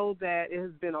I know that it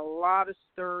has been a lot of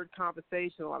stirred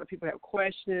conversation. A lot of people have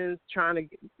questions, trying to,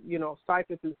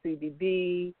 cipher through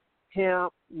CBD,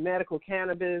 hemp, medical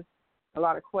cannabis, a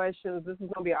lot of questions. This is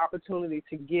going to be an opportunity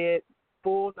to get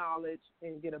full knowledge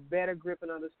and get a better grip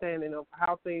and understanding of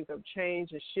how things have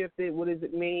changed and shifted. What does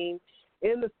it mean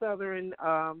in the southern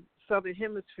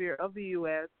hemisphere of the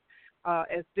U.S.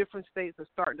 As different states are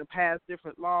starting to pass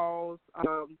different laws,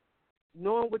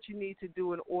 knowing what you need to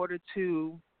do in order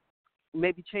to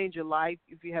maybe change your life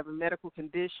if you have medical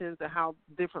conditions and how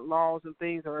different laws and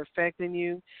things are affecting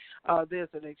you. There's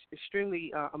an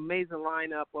extremely amazing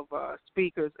lineup of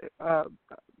speakers.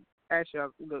 Actually,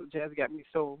 Jazzie got me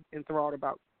so enthralled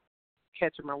about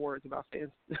catching my words about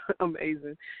saying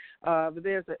amazing. But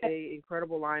there's an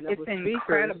incredible lineup of speakers. It's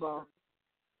incredible.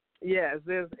 Yes,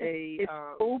 there's a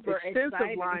extensive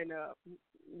exciting lineup.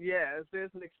 Yes,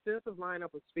 there's an extensive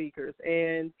lineup of speakers,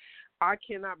 and I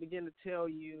cannot begin to tell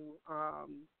you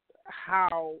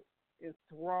how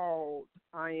enthralled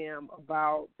I am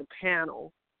about the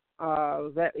panel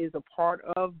that is a part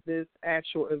of this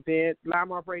actual event.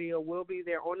 Loudmouth Radio will be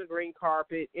there on the green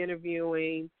carpet,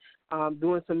 interviewing,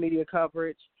 doing some media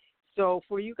coverage. So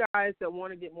for you guys that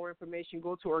want to get more information,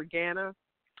 go to Organa,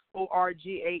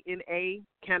 ORGANA,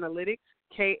 Canalytics,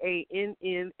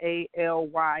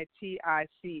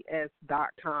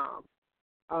 KANNALYTICS.com.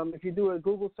 If you do a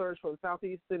Google search for the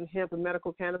Southeastern Hemp and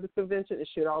Medical Cannabis Convention, it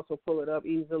should also pull it up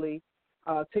easily.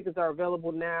 Tickets are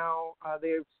available now.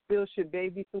 There still should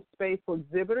be some space for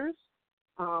exhibitors,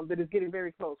 but it's getting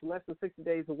very close, less than 60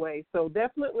 days away. So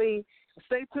definitely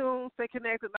stay tuned, stay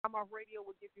connected. Loudmouth Radio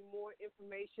will give you more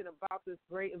information about this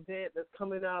great event that's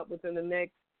coming up within the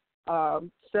next 7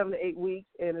 to 8 weeks,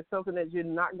 and it's something that you're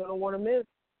not going to want to miss.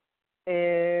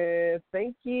 And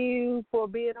thank you for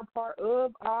being a part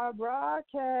of our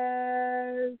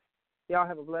broadcast. Y'all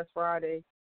have a blessed Friday.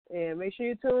 And make sure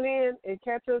you tune in and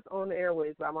catch us on the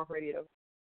airwaves, Loudmouth Radio.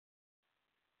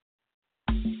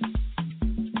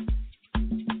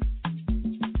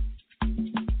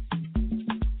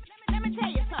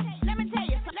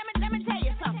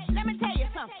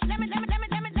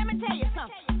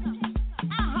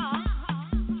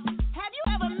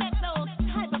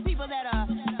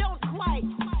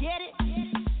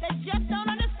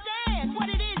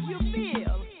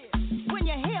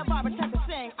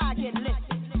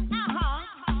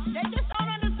 They just don't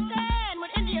understand when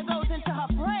India goes into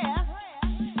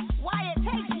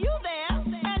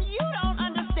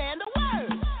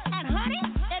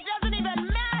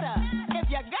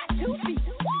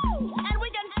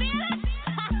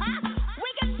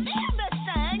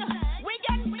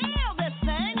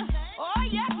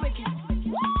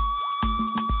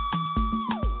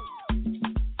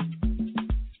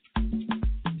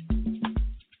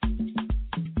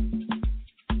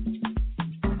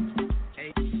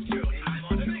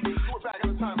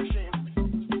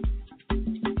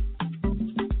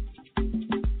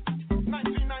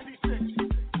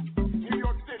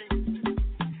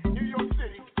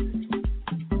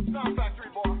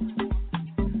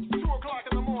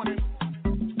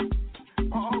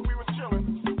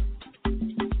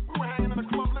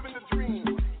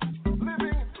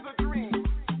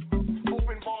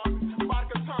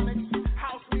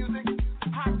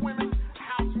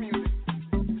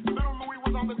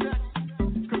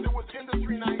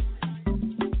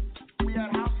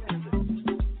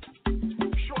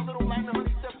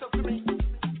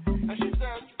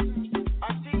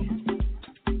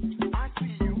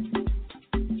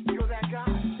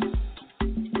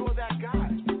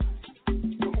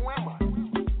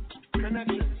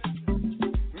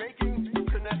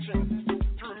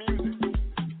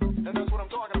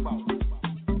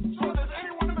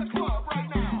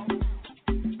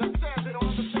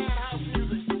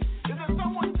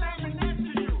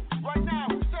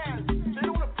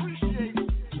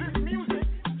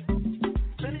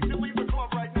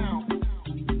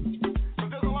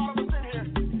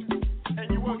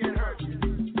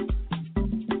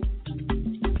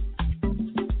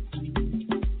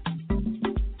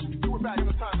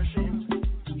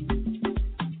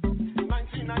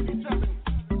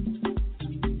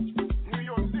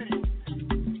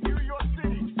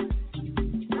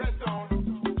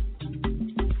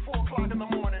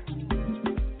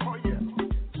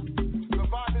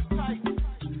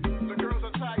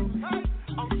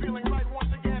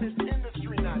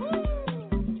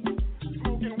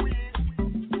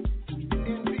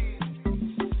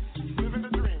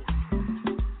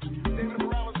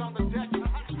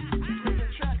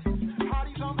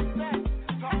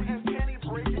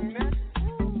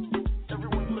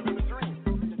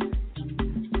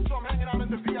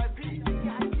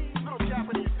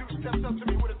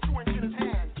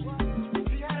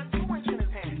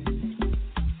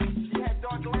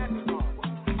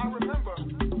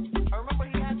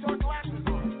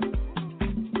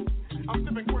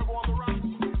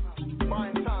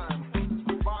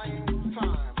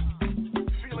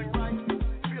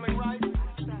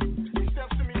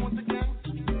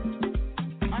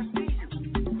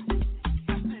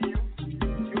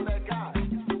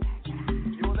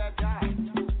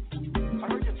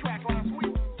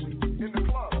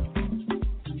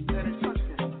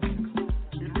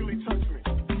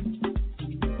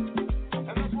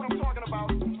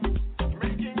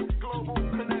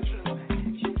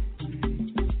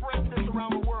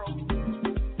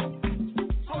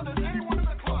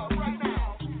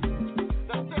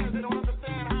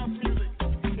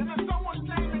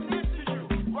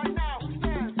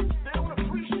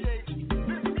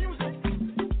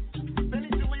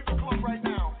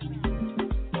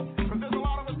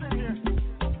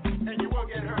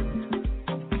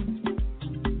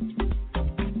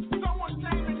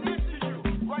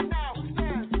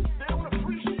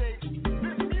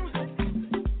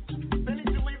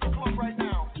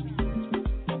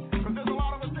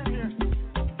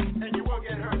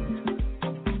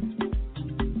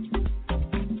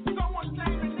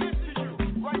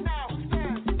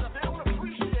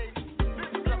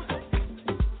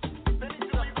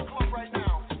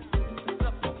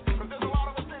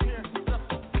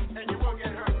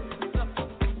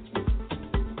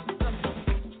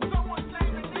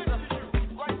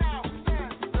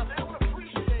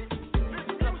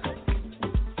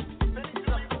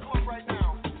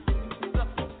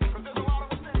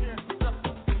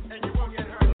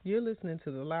You're listening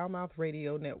to the Loudmouth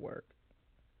Radio Network.